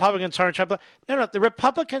there and the Republicans aren't... No, the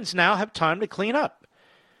Republicans now have time to clean up.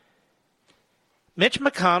 Mitch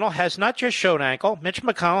McConnell has not just showed ankle. Mitch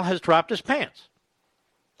McConnell has dropped his pants.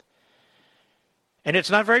 And it's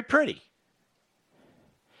not very pretty.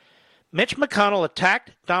 Mitch McConnell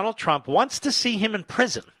attacked Donald Trump, wants to see him in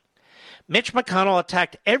prison. Mitch McConnell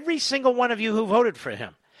attacked every single one of you who voted for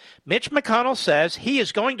him. Mitch McConnell says he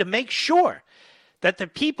is going to make sure that the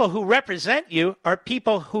people who represent you are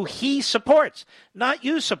people who he supports, not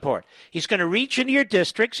you support. He's going to reach into your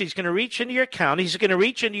districts. He's going to reach into your counties. He's going to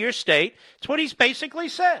reach into your state. It's what he's basically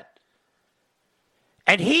said.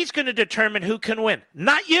 And he's going to determine who can win,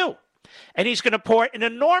 not you. And he's going to pour an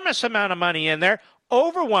enormous amount of money in there,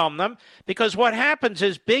 overwhelm them, because what happens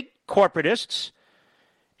is big corporatists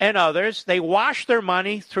and others, they wash their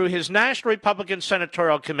money through his National Republican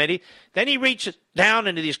Senatorial Committee. Then he reaches down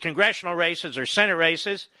into these congressional races or Senate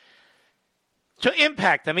races to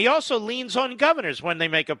impact them. He also leans on governors when they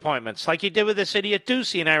make appointments, like he did with this idiot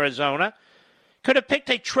Ducey in Arizona. Could have picked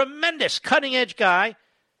a tremendous cutting-edge guy.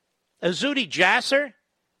 Zuhdi Jasser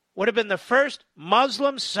would have been the first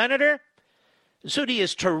Muslim senator. Zuhdi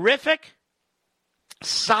is terrific,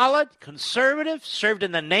 solid, conservative, served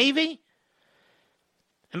in the Navy.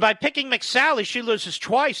 And by picking McSally, she loses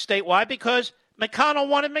twice statewide because McConnell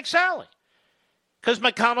wanted McSally. Because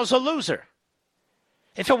McConnell's a loser.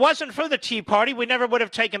 If it wasn't for the Tea Party, we never would have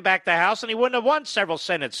taken back the House, and he wouldn't have won several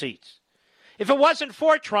Senate seats. If it wasn't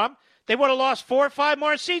for Trump, they would have lost 4 or 5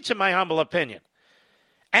 more seats, in my humble opinion.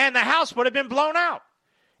 And the House would have been blown out.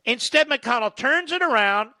 Instead, McConnell turns it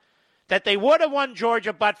around that they would have won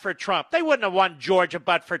Georgia but for Trump. They wouldn't have won Georgia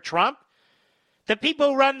but for Trump. The people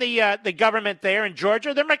who run the government there in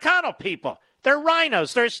Georgia, they're McConnell people. They're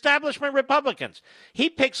rhinos. They're establishment Republicans. He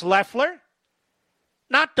picks Loeffler,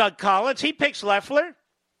 not Doug Collins. He picks Loeffler.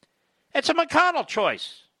 It's a McConnell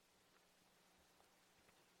choice.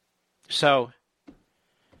 So,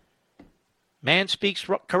 man speaks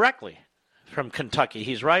correctly from Kentucky.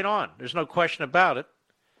 He's right on. There's no question about it,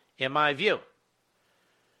 in my view.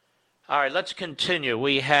 All right, let's continue.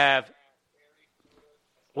 We have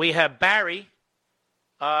Barry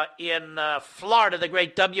in Florida, the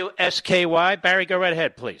great WSKY. Barry, go right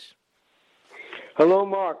ahead, please. Hello,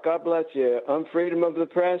 Mark. God bless you. On Freedom of the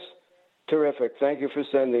Press, terrific. Thank you for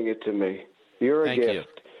sending it to me. You're a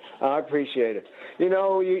gift. I appreciate it. You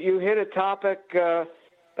know, you hit a topic that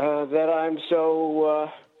I'm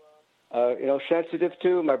so sensitive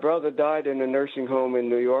to. My brother died in a nursing home in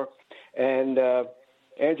New York, and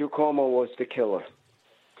Andrew Cuomo was the killer.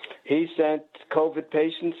 He sent COVID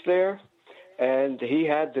patients there, and he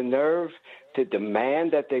had the nerve to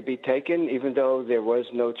demand that they be taken, even though there was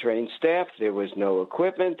no trained staff, there was no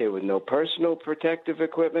equipment, there was no personal protective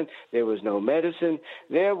equipment, there was no medicine,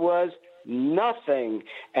 there was nothing.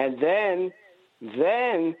 And then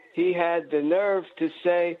he had the nerve to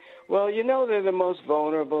say, well, they're the most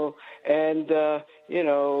vulnerable, and, they're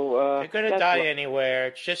going to die anywhere.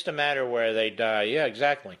 It's just a matter where they die. Yeah,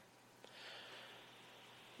 exactly.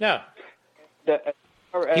 No.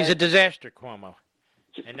 He's a disaster, Cuomo.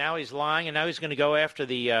 And now he's lying, and now he's going to go after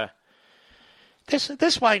the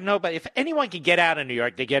this why nobody, if anyone can get out of New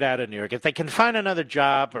York, they get out of New York. If they can find another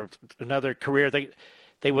job or another career,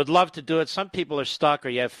 they would love to do it. Some people are stuck, or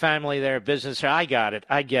you have family there, business there. I got it.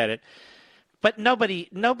 I get it. But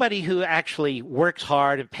nobody who actually works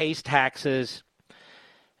hard and pays taxes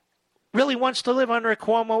really wants to live under a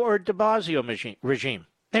Cuomo or de Blasio regime.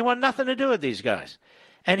 They want nothing to do with these guys.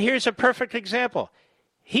 And here's a perfect example.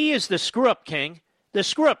 He is the screw-up king. The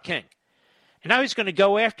screw-up king. And now he's going to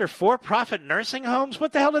go after for-profit nursing homes?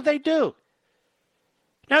 What the hell did they do?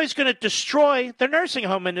 Now he's going to destroy the nursing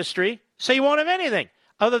home industry, so you won't have anything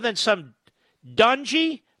other than some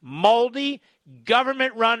dungy, moldy,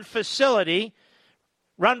 government-run facility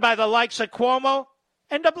run by the likes of Cuomo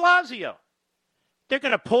and de Blasio. They're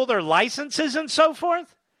going to pull their licenses and so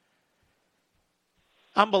forth?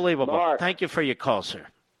 Unbelievable. Mark. Thank you for your call, sir.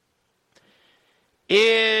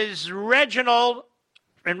 Is Reginald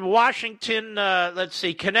in Washington,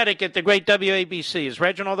 Connecticut, the great WABC. Is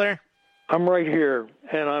Reginald there? I'm right here,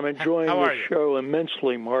 and I'm enjoying this show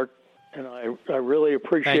immensely, Mark. And I really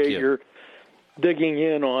appreciate your digging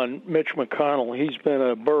in on Mitch McConnell. He's been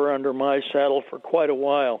a burr under my saddle for quite a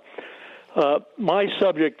while. My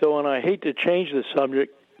subject, though, and I hate to change the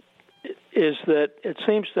subject, is that it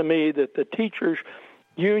seems to me that the teachers'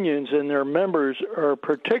 unions and their members are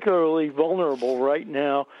particularly vulnerable right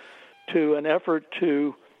now to an effort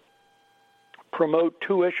to promote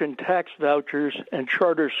tuition tax vouchers and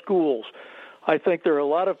charter schools. I think there are a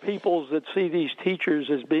lot of people that see these teachers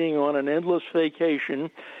as being on an endless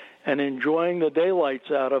vacation and enjoying the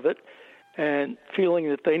daylights out of it and feeling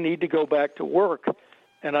that they need to go back to work.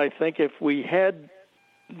 And I think if we had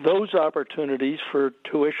those opportunities for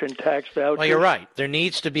tuition tax vouchers... Well, you're right. There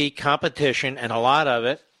needs to be competition, and a lot of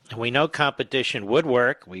it. We know competition would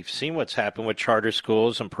work. We've seen what's happened with charter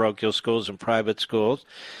schools and parochial schools and private schools.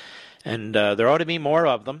 And there ought to be more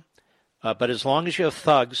of them. But as long as you have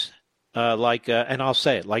thugs and I'll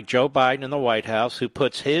say it, like Joe Biden in the White House, who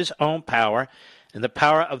puts his own power and the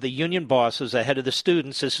power of the union bosses ahead of the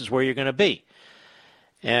students, this is where you're going to be.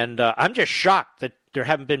 And I'm just shocked that there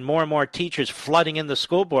haven't been more and more teachers flooding in the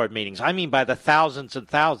school board meetings. I mean by the thousands and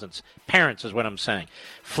thousands. Parents is what I'm saying.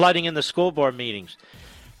 Flooding in the school board meetings.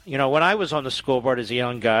 You know, when I was on the school board as a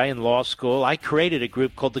young guy in law school, I created a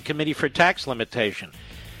group called the Committee for Tax Limitation.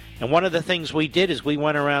 And one of the things we did is we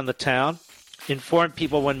went around the town, informed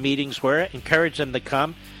people when meetings were, encouraged them to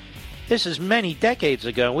come. This is many decades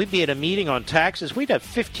ago. We'd be at a meeting on taxes. We'd have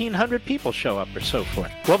 1,500 people show up or so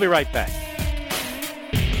forth. We'll be right back.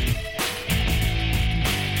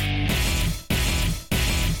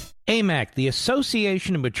 AMAC, the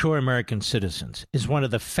Association of Mature American Citizens, is one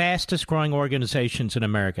of the fastest growing organizations in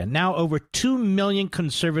America. Now over 2 million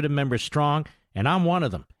conservative members strong, and I'm one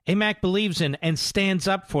of them. AMAC believes in and stands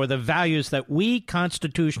up for the values that we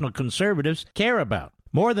constitutional conservatives care about.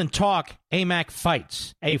 More than talk, AMAC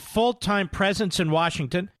fights. A full-time presence in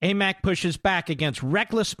Washington, AMAC pushes back against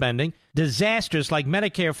reckless spending, disasters like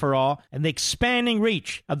Medicare for All, and the expanding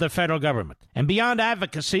reach of the federal government. And beyond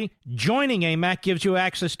advocacy, joining AMAC gives you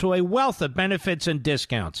access to a wealth of benefits and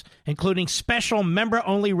discounts, including special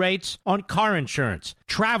member-only rates on car insurance,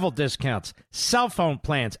 travel discounts, cell phone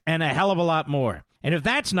plans, and a hell of a lot more. And if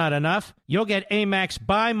that's not enough, you'll get AMAC's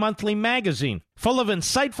bi-monthly magazine, full of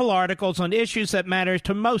insightful articles on issues that matter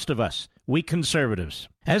to most of us, we conservatives.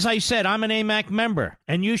 As I said, I'm an AMAC member,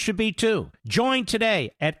 and you should be too. Join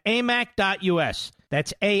today at amac.us.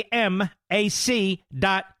 That's AMAC.us.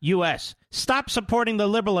 Stop supporting the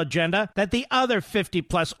liberal agenda that the other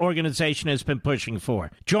 50-plus organization has been pushing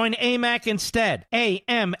for. Join AMAC instead.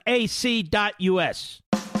 AMAC.us.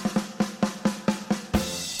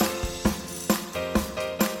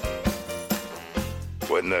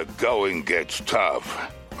 When the going gets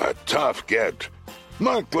tough, a tough get.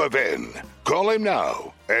 Mark Levin. Call him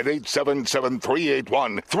now at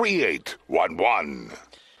 877-381-3811.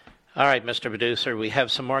 All right, Mr. Producer, we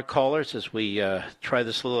have some more callers as we try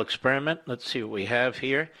this little experiment. Let's see what we have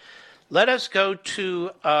here. Let us go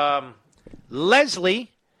to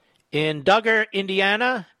Leslie in Duggar,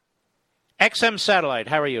 Indiana, XM Satellite.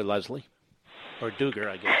 How are you, Leslie? Or Duggar,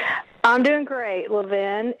 I guess. I'm doing great,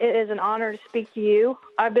 Levin. It is an honor to speak to you.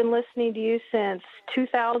 I've been listening to you since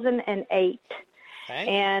 2008. Okay.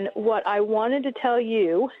 And what I wanted to tell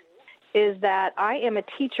you is that I am a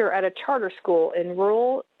teacher at a charter school in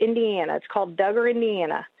rural Indiana. It's called Duggar,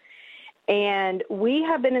 Indiana. And we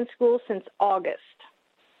have been in school since August.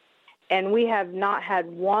 And we have not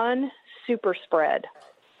had one super spread.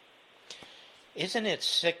 Isn't it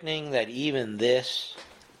sickening that even this,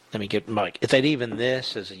 let me get Mike, that even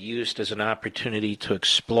this is used as an opportunity to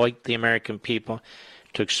exploit the American people,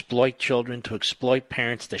 to exploit children, to exploit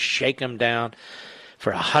parents, to shake them down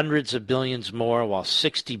for hundreds of billions more while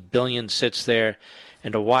 60 billion sits there,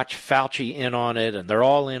 and to watch Fauci in on it, and they're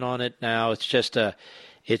all in on it now. It's just a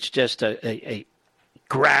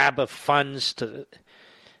grab of funds to.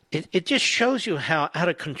 It just shows you how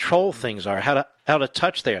to control things are, how to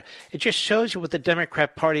touch there. It just shows you what the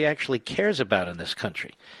Democrat Party actually cares about in this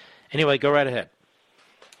country. Anyway, go right ahead.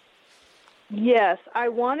 Yes, I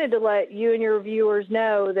wanted to let you and your viewers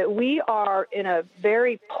know that we are in a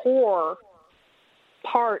very poor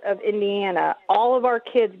part of Indiana. All of our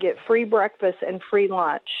kids get free breakfast and free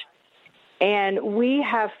lunch. And we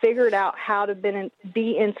have figured out how to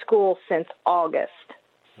be in school since August.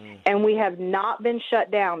 And we have not been shut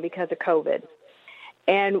down because of COVID.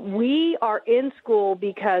 And we are in school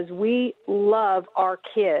because we love our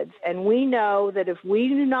kids. And we know that if we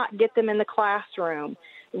do not get them in the classroom,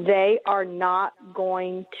 they are not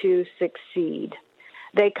going to succeed.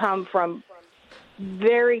 They come from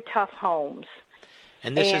very tough homes.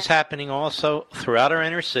 And this is happening also throughout our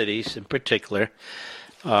inner cities in particular.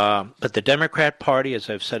 But the Democrat Party, as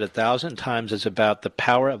I've said 1,000 times, is about the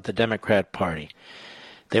power of the Democrat Party.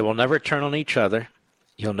 They will never turn on each other.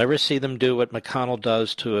 You'll never see them do what McConnell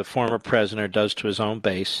does to a former president or does to his own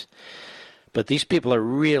base. But these people are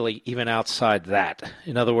really even outside that.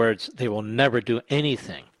 In other words, they will never do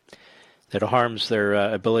anything that harms their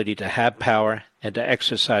ability to have power and to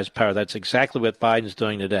exercise power. That's exactly what Biden's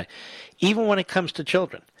doing today. Even when it comes to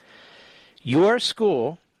children. Your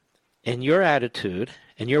school and your attitude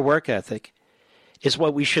and your work ethic is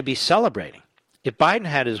what we should be celebrating. If Biden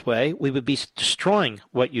had his way, we would be destroying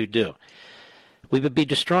what you do. We would be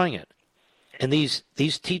destroying it. And these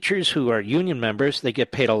teachers who are union members, they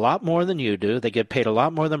get paid a lot more than you do. They get paid a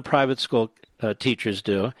lot more than private school teachers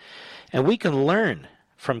do. And we can learn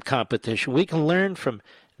from competition. We can learn from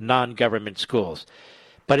non-government schools.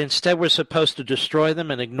 But instead, we're supposed to destroy them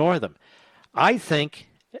and ignore them. I think,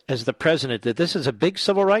 as the president did, this is a big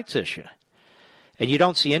civil rights issue. And you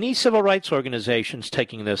don't see any civil rights organizations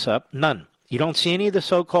taking this up. None. You don't see any of the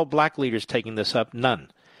so-called black leaders taking this up.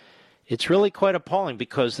 None. It's really quite appalling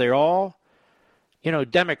because they're all,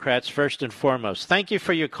 Democrats first and foremost. Thank you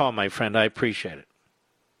for your call, my friend. I appreciate it.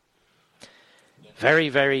 Very,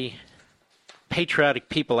 very patriotic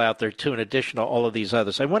people out there, too, in addition to all of these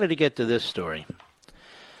others. I wanted to get to this story.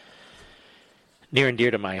 Near and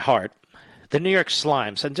dear to my heart. The New York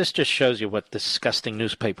Slimes, and this just shows you what disgusting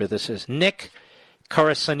newspaper this is. Nick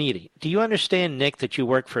Corasaniti. Do you understand, Nick, that you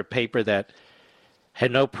work for a paper that had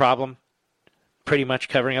no problem pretty much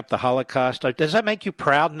covering up the Holocaust? Does that make you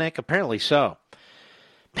proud, Nick? Apparently so.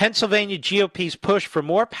 Pennsylvania GOP's push for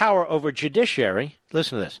more power over judiciary,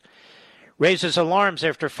 listen to this, raises alarms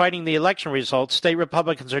after fighting the election results. State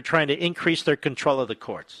Republicans are trying to increase their control of the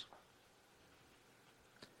courts.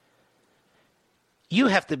 You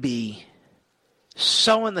have to be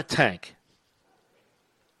so in the tank.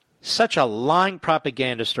 Such a lying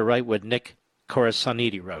propagandist to write what Nick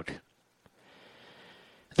Corasaniti wrote.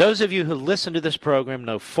 Those of you who listen to this program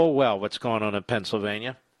know full well what's going on in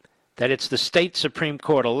Pennsylvania, that it's the state Supreme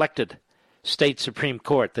Court, elected state Supreme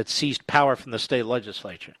Court, that seized power from the state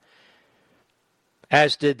legislature,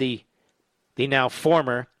 as did the now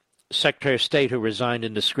former Secretary of State who resigned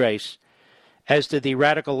in disgrace, as did the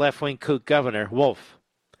radical left-wing kook governor, Wolf.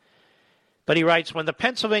 But he writes, when the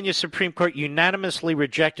Pennsylvania Supreme Court unanimously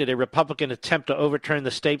rejected a Republican attempt to overturn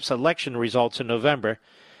the state's election results in November,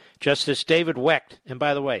 Justice David Wecht, and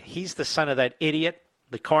by the way, he's the son of that idiot,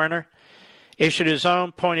 the coroner, issued his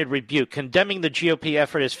own pointed rebuke, condemning the GOP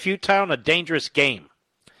effort as futile and a dangerous game.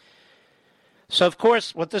 So, of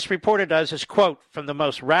course, what this reporter does is quote from the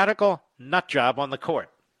most radical nutjob on the court.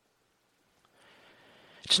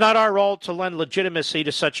 It's not our role to lend legitimacy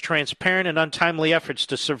to such transparent and untimely efforts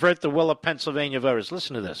to subvert the will of Pennsylvania voters.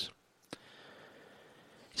 Listen to this.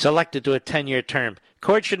 He's elected to a 10-year term.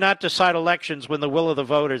 Court should not decide elections when the will of the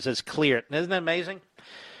voters is clear. Isn't that amazing?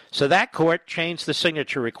 So that court changed the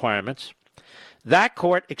signature requirements. That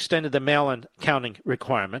court extended the mail-in counting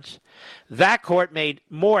requirements. That court made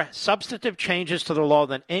more substantive changes to the law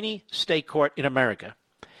than any state court in America.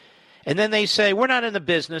 And then they say, we're not in the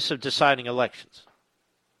business of deciding elections.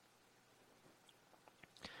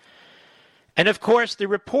 And, of course, the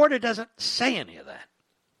reporter doesn't say any of that.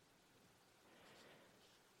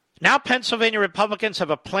 Now Pennsylvania Republicans have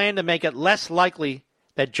a plan to make it less likely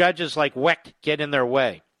that judges like Wecht get in their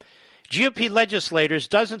way. GOP legislators,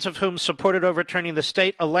 dozens of whom supported overturning the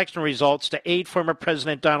state election results to aid former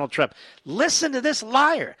President Donald Trump. Listen to this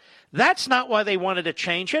liar. That's not why they wanted to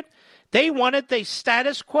change it. They wanted the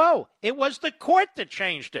status quo. It was the court that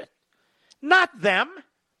changed it, not them.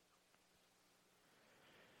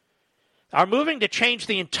 Are moving to change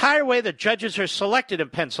the entire way that judges are selected in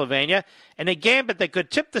Pennsylvania, and a gambit that could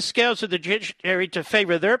tip the scales of the judiciary to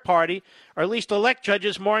favor their party, or at least elect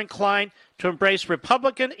judges more inclined to embrace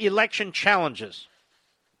Republican election challenges.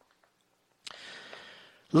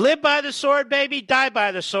 Live by the sword, baby, die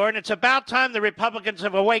by the sword, and it's about time the Republicans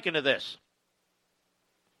have awakened to this.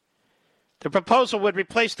 The proposal would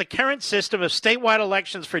replace the current system of statewide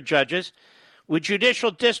elections for judges with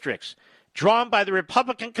judicial districts drawn by the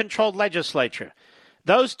Republican-controlled legislature.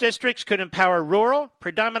 Those districts could empower rural,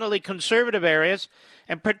 predominantly conservative areas,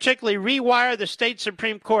 and particularly rewire the state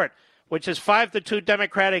Supreme Court, which is 5-2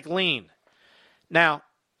 Democratic lean. Now,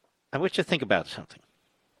 I want you to think about something.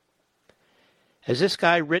 Has this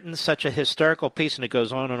guy written such a hysterical piece, and it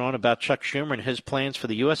goes on and on about Chuck Schumer and his plans for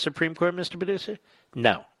the U.S. Supreme Court, Mr. Producer?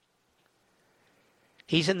 No.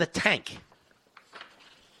 He's in the tank.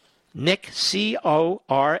 Nick, C-O-R-A-S-A-N-I-T-E,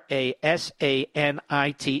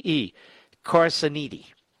 Corsaniti.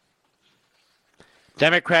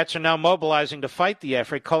 Democrats are now mobilizing to fight the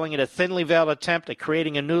effort, calling it a thinly veiled attempt at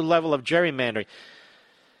creating a new level of gerrymandering.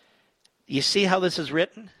 You see how this is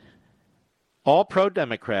written? All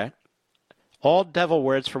pro-Democrat, all devil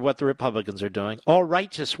words for what the Republicans are doing, all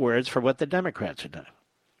righteous words for what the Democrats are doing.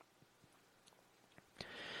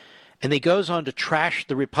 And he goes on to trash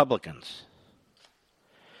the Republicans.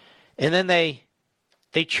 And then they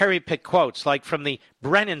cherry-pick quotes, like from the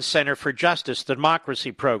Brennan Center for Justice, the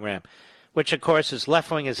democracy program, which, of course, is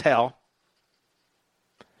left-wing as hell.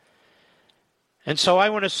 And so I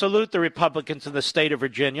want to salute the Republicans in the state of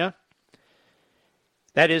Virginia.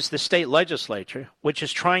 That is the state legislature, which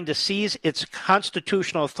is trying to seize its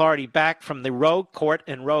constitutional authority back from the rogue court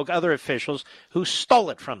and rogue other officials who stole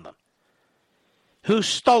it from them.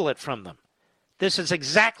 This is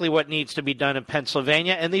exactly what needs to be done in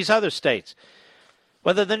Pennsylvania and these other states.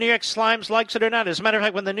 Whether the New York Slimes likes it or not. As a matter of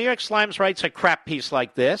fact, when the New York Slimes writes a crap piece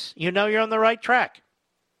like this, you know you're on the right track.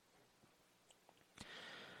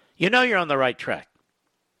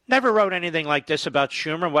 Never wrote anything like this about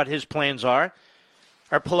Schumer, what his plans are.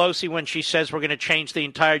 Or Pelosi when she says we're going to change the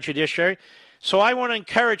entire judiciary. So I want to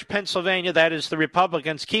encourage Pennsylvania, that is the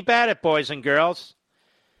Republicans, keep at it, boys and girls.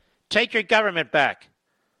 Take your government back.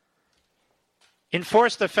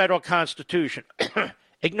 Enforce the federal Constitution.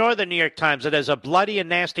 Ignore the New York Times. It has a bloody and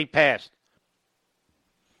nasty past.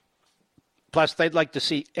 Plus, they'd like to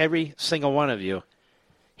see every single one of you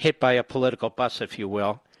hit by a political bus, if you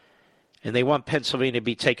will. And they want Pennsylvania to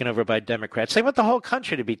be taken over by Democrats. They want the whole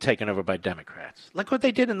country to be taken over by Democrats. Look what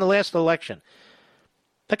they did in the last election.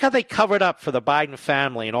 Look how they covered up for the Biden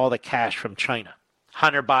family and all the cash from China.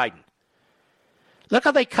 Hunter Biden. Look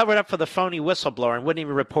how they covered up for the phony whistleblower and wouldn't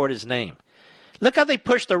even report his name. Look how they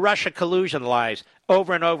pushed the Russia collusion lies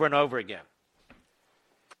over and over and over again.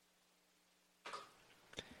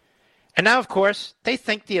 And now, of course, they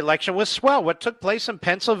think the election was swell. What took place in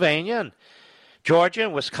Pennsylvania and Georgia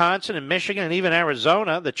and Wisconsin and Michigan and even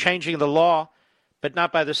Arizona, the changing of the law, but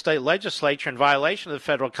not by the state legislature in violation of the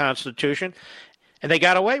federal Constitution, and they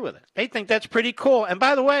got away with it. They think that's pretty cool. And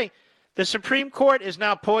by the way, the Supreme Court is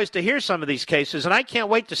now poised to hear some of these cases, and I can't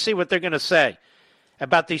wait to see what they're going to say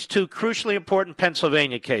about these two crucially important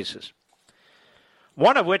Pennsylvania cases.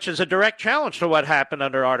 One of which is a direct challenge to what happened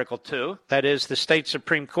under Article 2, that is, the state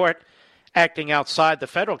Supreme Court acting outside the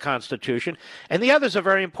federal Constitution, and the other is a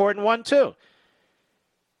very important one, too.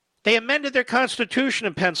 They amended their Constitution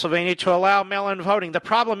in Pennsylvania to allow mail-in voting. The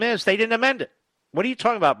problem is they didn't amend it. What are you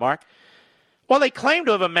talking about, Mark? Well, they claim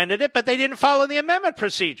to have amended it, but they didn't follow the amendment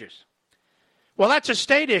procedures. Well, that's a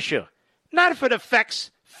state issue. Not if it affects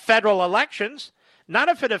federal elections. Not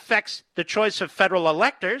if it affects the choice of federal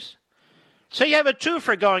electors. So you have a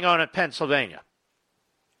twofer going on in Pennsylvania.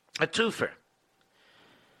 A twofer.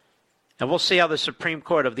 And we'll see how the Supreme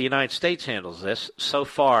Court of the United States handles this. So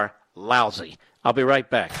far, lousy. I'll be right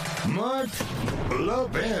back. Mark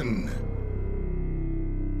Levin.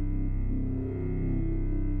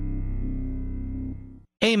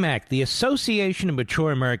 AMAC, the Association of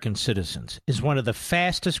Mature American Citizens, is one of the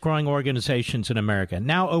fastest-growing organizations in America,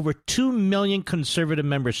 now over 2 million conservative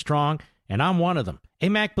members strong, and I'm one of them.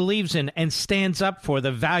 AMAC believes in and stands up for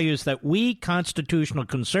the values that we constitutional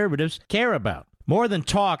conservatives care about. More than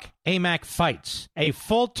talk, AMAC fights. A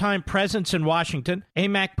full-time presence in Washington,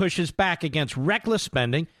 AMAC pushes back against reckless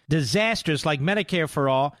spending, disasters like Medicare for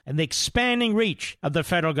All, and the expanding reach of the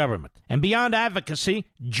federal government. And beyond advocacy,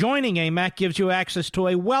 joining AMAC gives you access to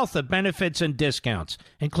a wealth of benefits and discounts,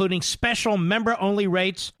 including special member-only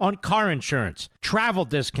rates on car insurance, travel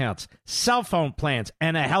discounts, cell phone plans,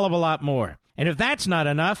 and a hell of a lot more. And if that's not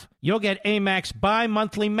enough, you'll get AMAC's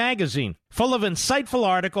bi-monthly magazine, full of insightful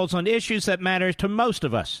articles on issues that matter to most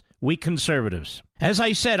of us, we conservatives. As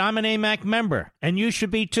I said, I'm an AMAC member, and you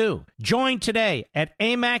should be too. Join today at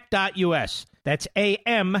amac.us. That's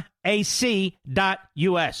AMAC.us.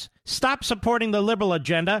 Stop supporting the liberal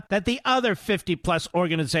agenda that the other 50-plus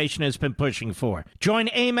organization has been pushing for. Join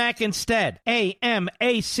AMAC instead. AMAC.us.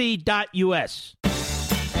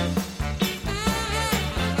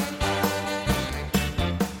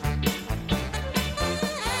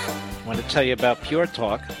 I want to tell you about Pure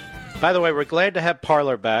Talk. By the way, we're glad to have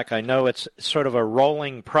Parler back. I know it's sort of a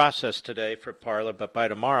rolling process today for Parler, but by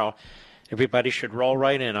tomorrow, everybody should roll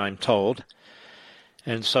right in, I'm told.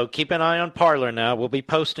 And so keep an eye on Parler now. We'll be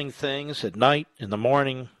posting things at night, in the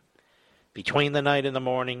morning, between the night and the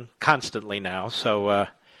morning, constantly now. So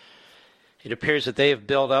it appears that they have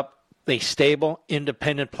built up a stable,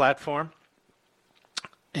 independent platform.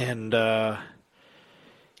 And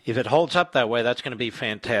if it holds up that way, that's going to be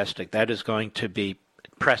fantastic. That is going to be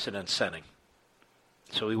precedent-setting.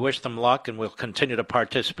 So we wish them luck, and we'll continue to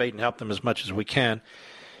participate and help them as much as we can,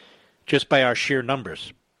 just by our sheer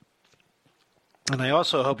numbers. And I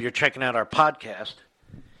also hope you're checking out our podcast.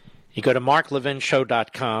 You go to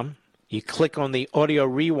marklevinshow.com. You click on the audio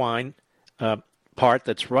rewind part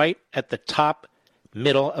that's right at the top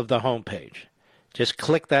middle of the homepage. Just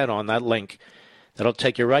click that on, that link. That'll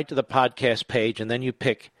take you right to the podcast page, and then you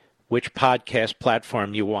pick which podcast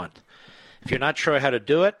platform you want. If you're not sure how to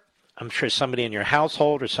do it, I'm sure somebody in your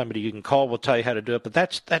household or somebody you can call will tell you how to do it, but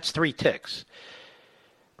that's 3 ticks.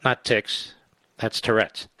 Not ticks. That's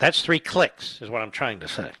Tourette's. That's 3 clicks is what I'm trying to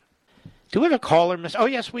say. Do we have a caller? Oh,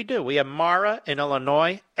 yes, we do. We have Mara in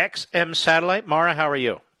Illinois, XM Satellite. Mara, how are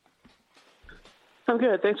you? I'm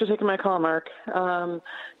good. Thanks for taking my call, Mark. You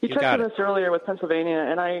touched on this earlier with Pennsylvania,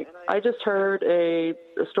 and I just heard a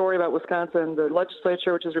story about Wisconsin. The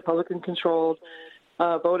legislature, which is Republican-controlled,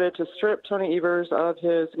 voted to strip Tony Evers of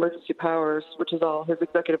his emergency powers, which is all his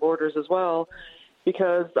executive orders as well,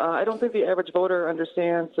 because I don't think the average voter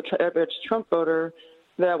understands, the average Trump voter,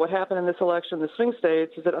 that what happened in this election in the swing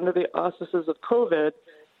states is that under the auspices of COVID,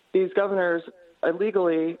 these governors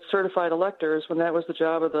illegally certified electors when that was the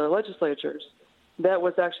job of the legislatures. That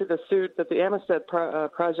was actually the suit that the Amistad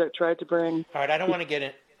Project tried to bring. All right, I don't want to get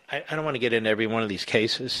in. I don't want to get into every one of these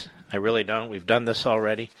cases. I really don't. We've done this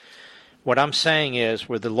already. What I'm saying is,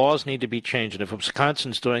 where the laws need to be changed, and if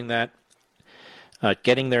Wisconsin's doing that,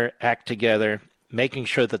 getting their act together, making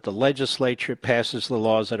sure that the legislature passes the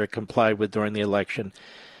laws that are complied with during the election,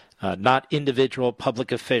 not individual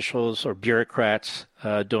public officials or bureaucrats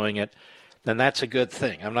doing it, then that's a good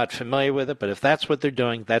thing. I'm not familiar with it, but if that's what they're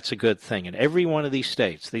doing, that's a good thing. In every one of these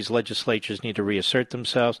states, these legislatures need to reassert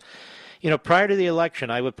themselves. You know, prior to the election,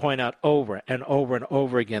 I would point out over and over and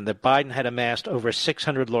over again that Biden had amassed over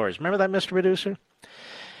 600 lawyers. Remember that, Mr. Producer?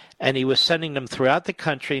 And he was sending them throughout the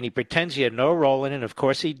country, and he pretends he had no role in it, and of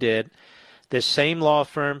course he did. This same law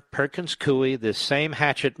firm, Perkins Coie, this same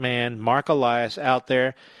hatchet man, Mark Elias, out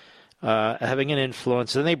there having an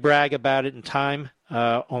influence. And they brag about it in Time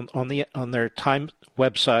on their Time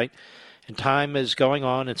website. And Time is going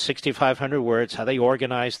on in 6,500 words how they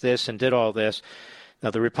organized this and did all this. Now,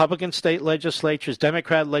 the Republican state legislatures,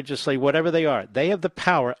 Democrat legislatures, whatever they are, they have the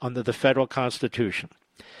power under the federal Constitution.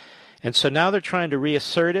 And so now they're trying to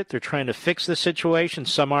reassert it. They're trying to fix the situation.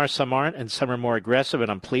 Some are, some aren't, and some are more aggressive, and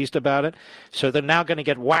I'm pleased about it. So they're now going to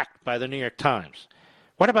get whacked by the New York Times.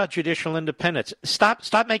 What about judicial independence? Stop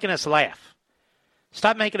making us laugh.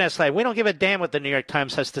 Stop making us laugh. We don't give a damn what the New York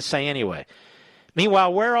Times has to say anyway.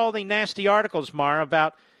 Meanwhile, where are all the nasty articles, Mara,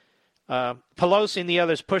 about Pelosi and the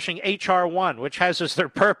others pushing H.R. 1, which has as their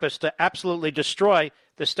purpose to absolutely destroy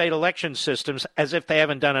the state election systems as if they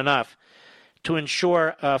haven't done enough to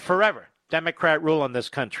ensure forever Democrat rule in this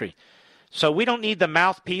country. So we don't need the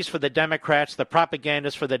mouthpiece for the Democrats, the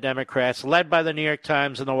propagandists for the Democrats, led by the New York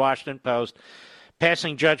Times and the Washington Post,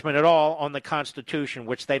 passing judgment at all on the Constitution,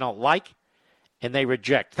 which they don't like and they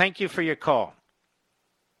reject. Thank you for your call.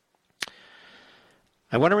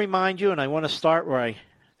 I want to remind you, and I want to start where I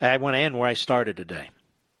I want to end where I started today.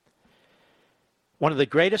 One of the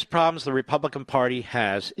greatest problems the Republican Party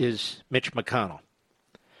has is Mitch McConnell.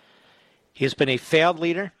 He has been a failed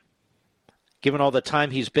leader, given all the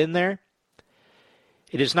time he's been there.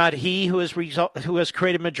 It is not he who has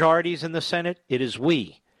created majorities in the Senate. It is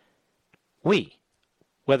we. We.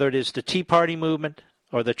 Whether it is the Tea Party movement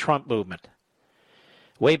or the Trump movement.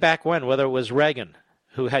 Way back when, whether it was Reagan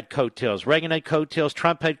who had coattails. Reagan had coattails.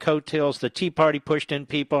 Trump had coattails. The Tea Party pushed in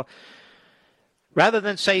people. Rather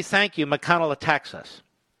than say thank you, McConnell attacks us.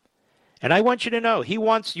 And I want you to know, he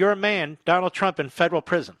wants your man, Donald Trump, in federal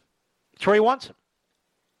prison. That's where he wants him.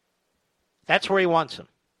 That's where he wants him.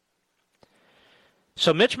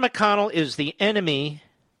 So Mitch McConnell is the enemy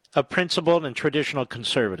of principled and traditional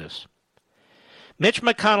conservatives. Mitch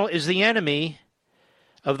McConnell is the enemy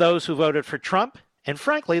of those who voted for Trump and,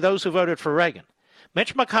 frankly, those who voted for Reagan.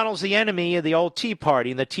 Mitch McConnell is the enemy of the old Tea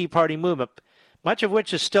Party and the Tea Party movement, much of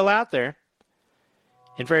which is still out there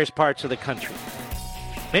in various parts of the country.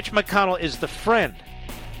 Mitch McConnell is the friend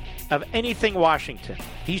of anything Washington.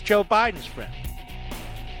 He's Joe Biden's friend.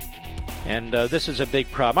 And this is a big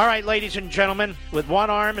problem. All right, ladies and gentlemen, with one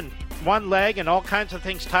arm and one leg and all kinds of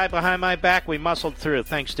things tied behind my back, we muscled through,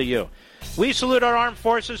 thanks to you. We salute our armed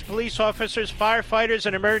forces, police officers, firefighters,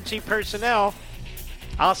 and emergency personnel.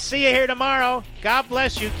 I'll see you here tomorrow. God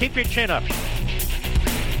bless you. Keep your chin up.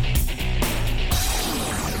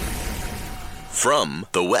 From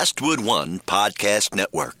the Westwood One Podcast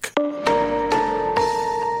Network.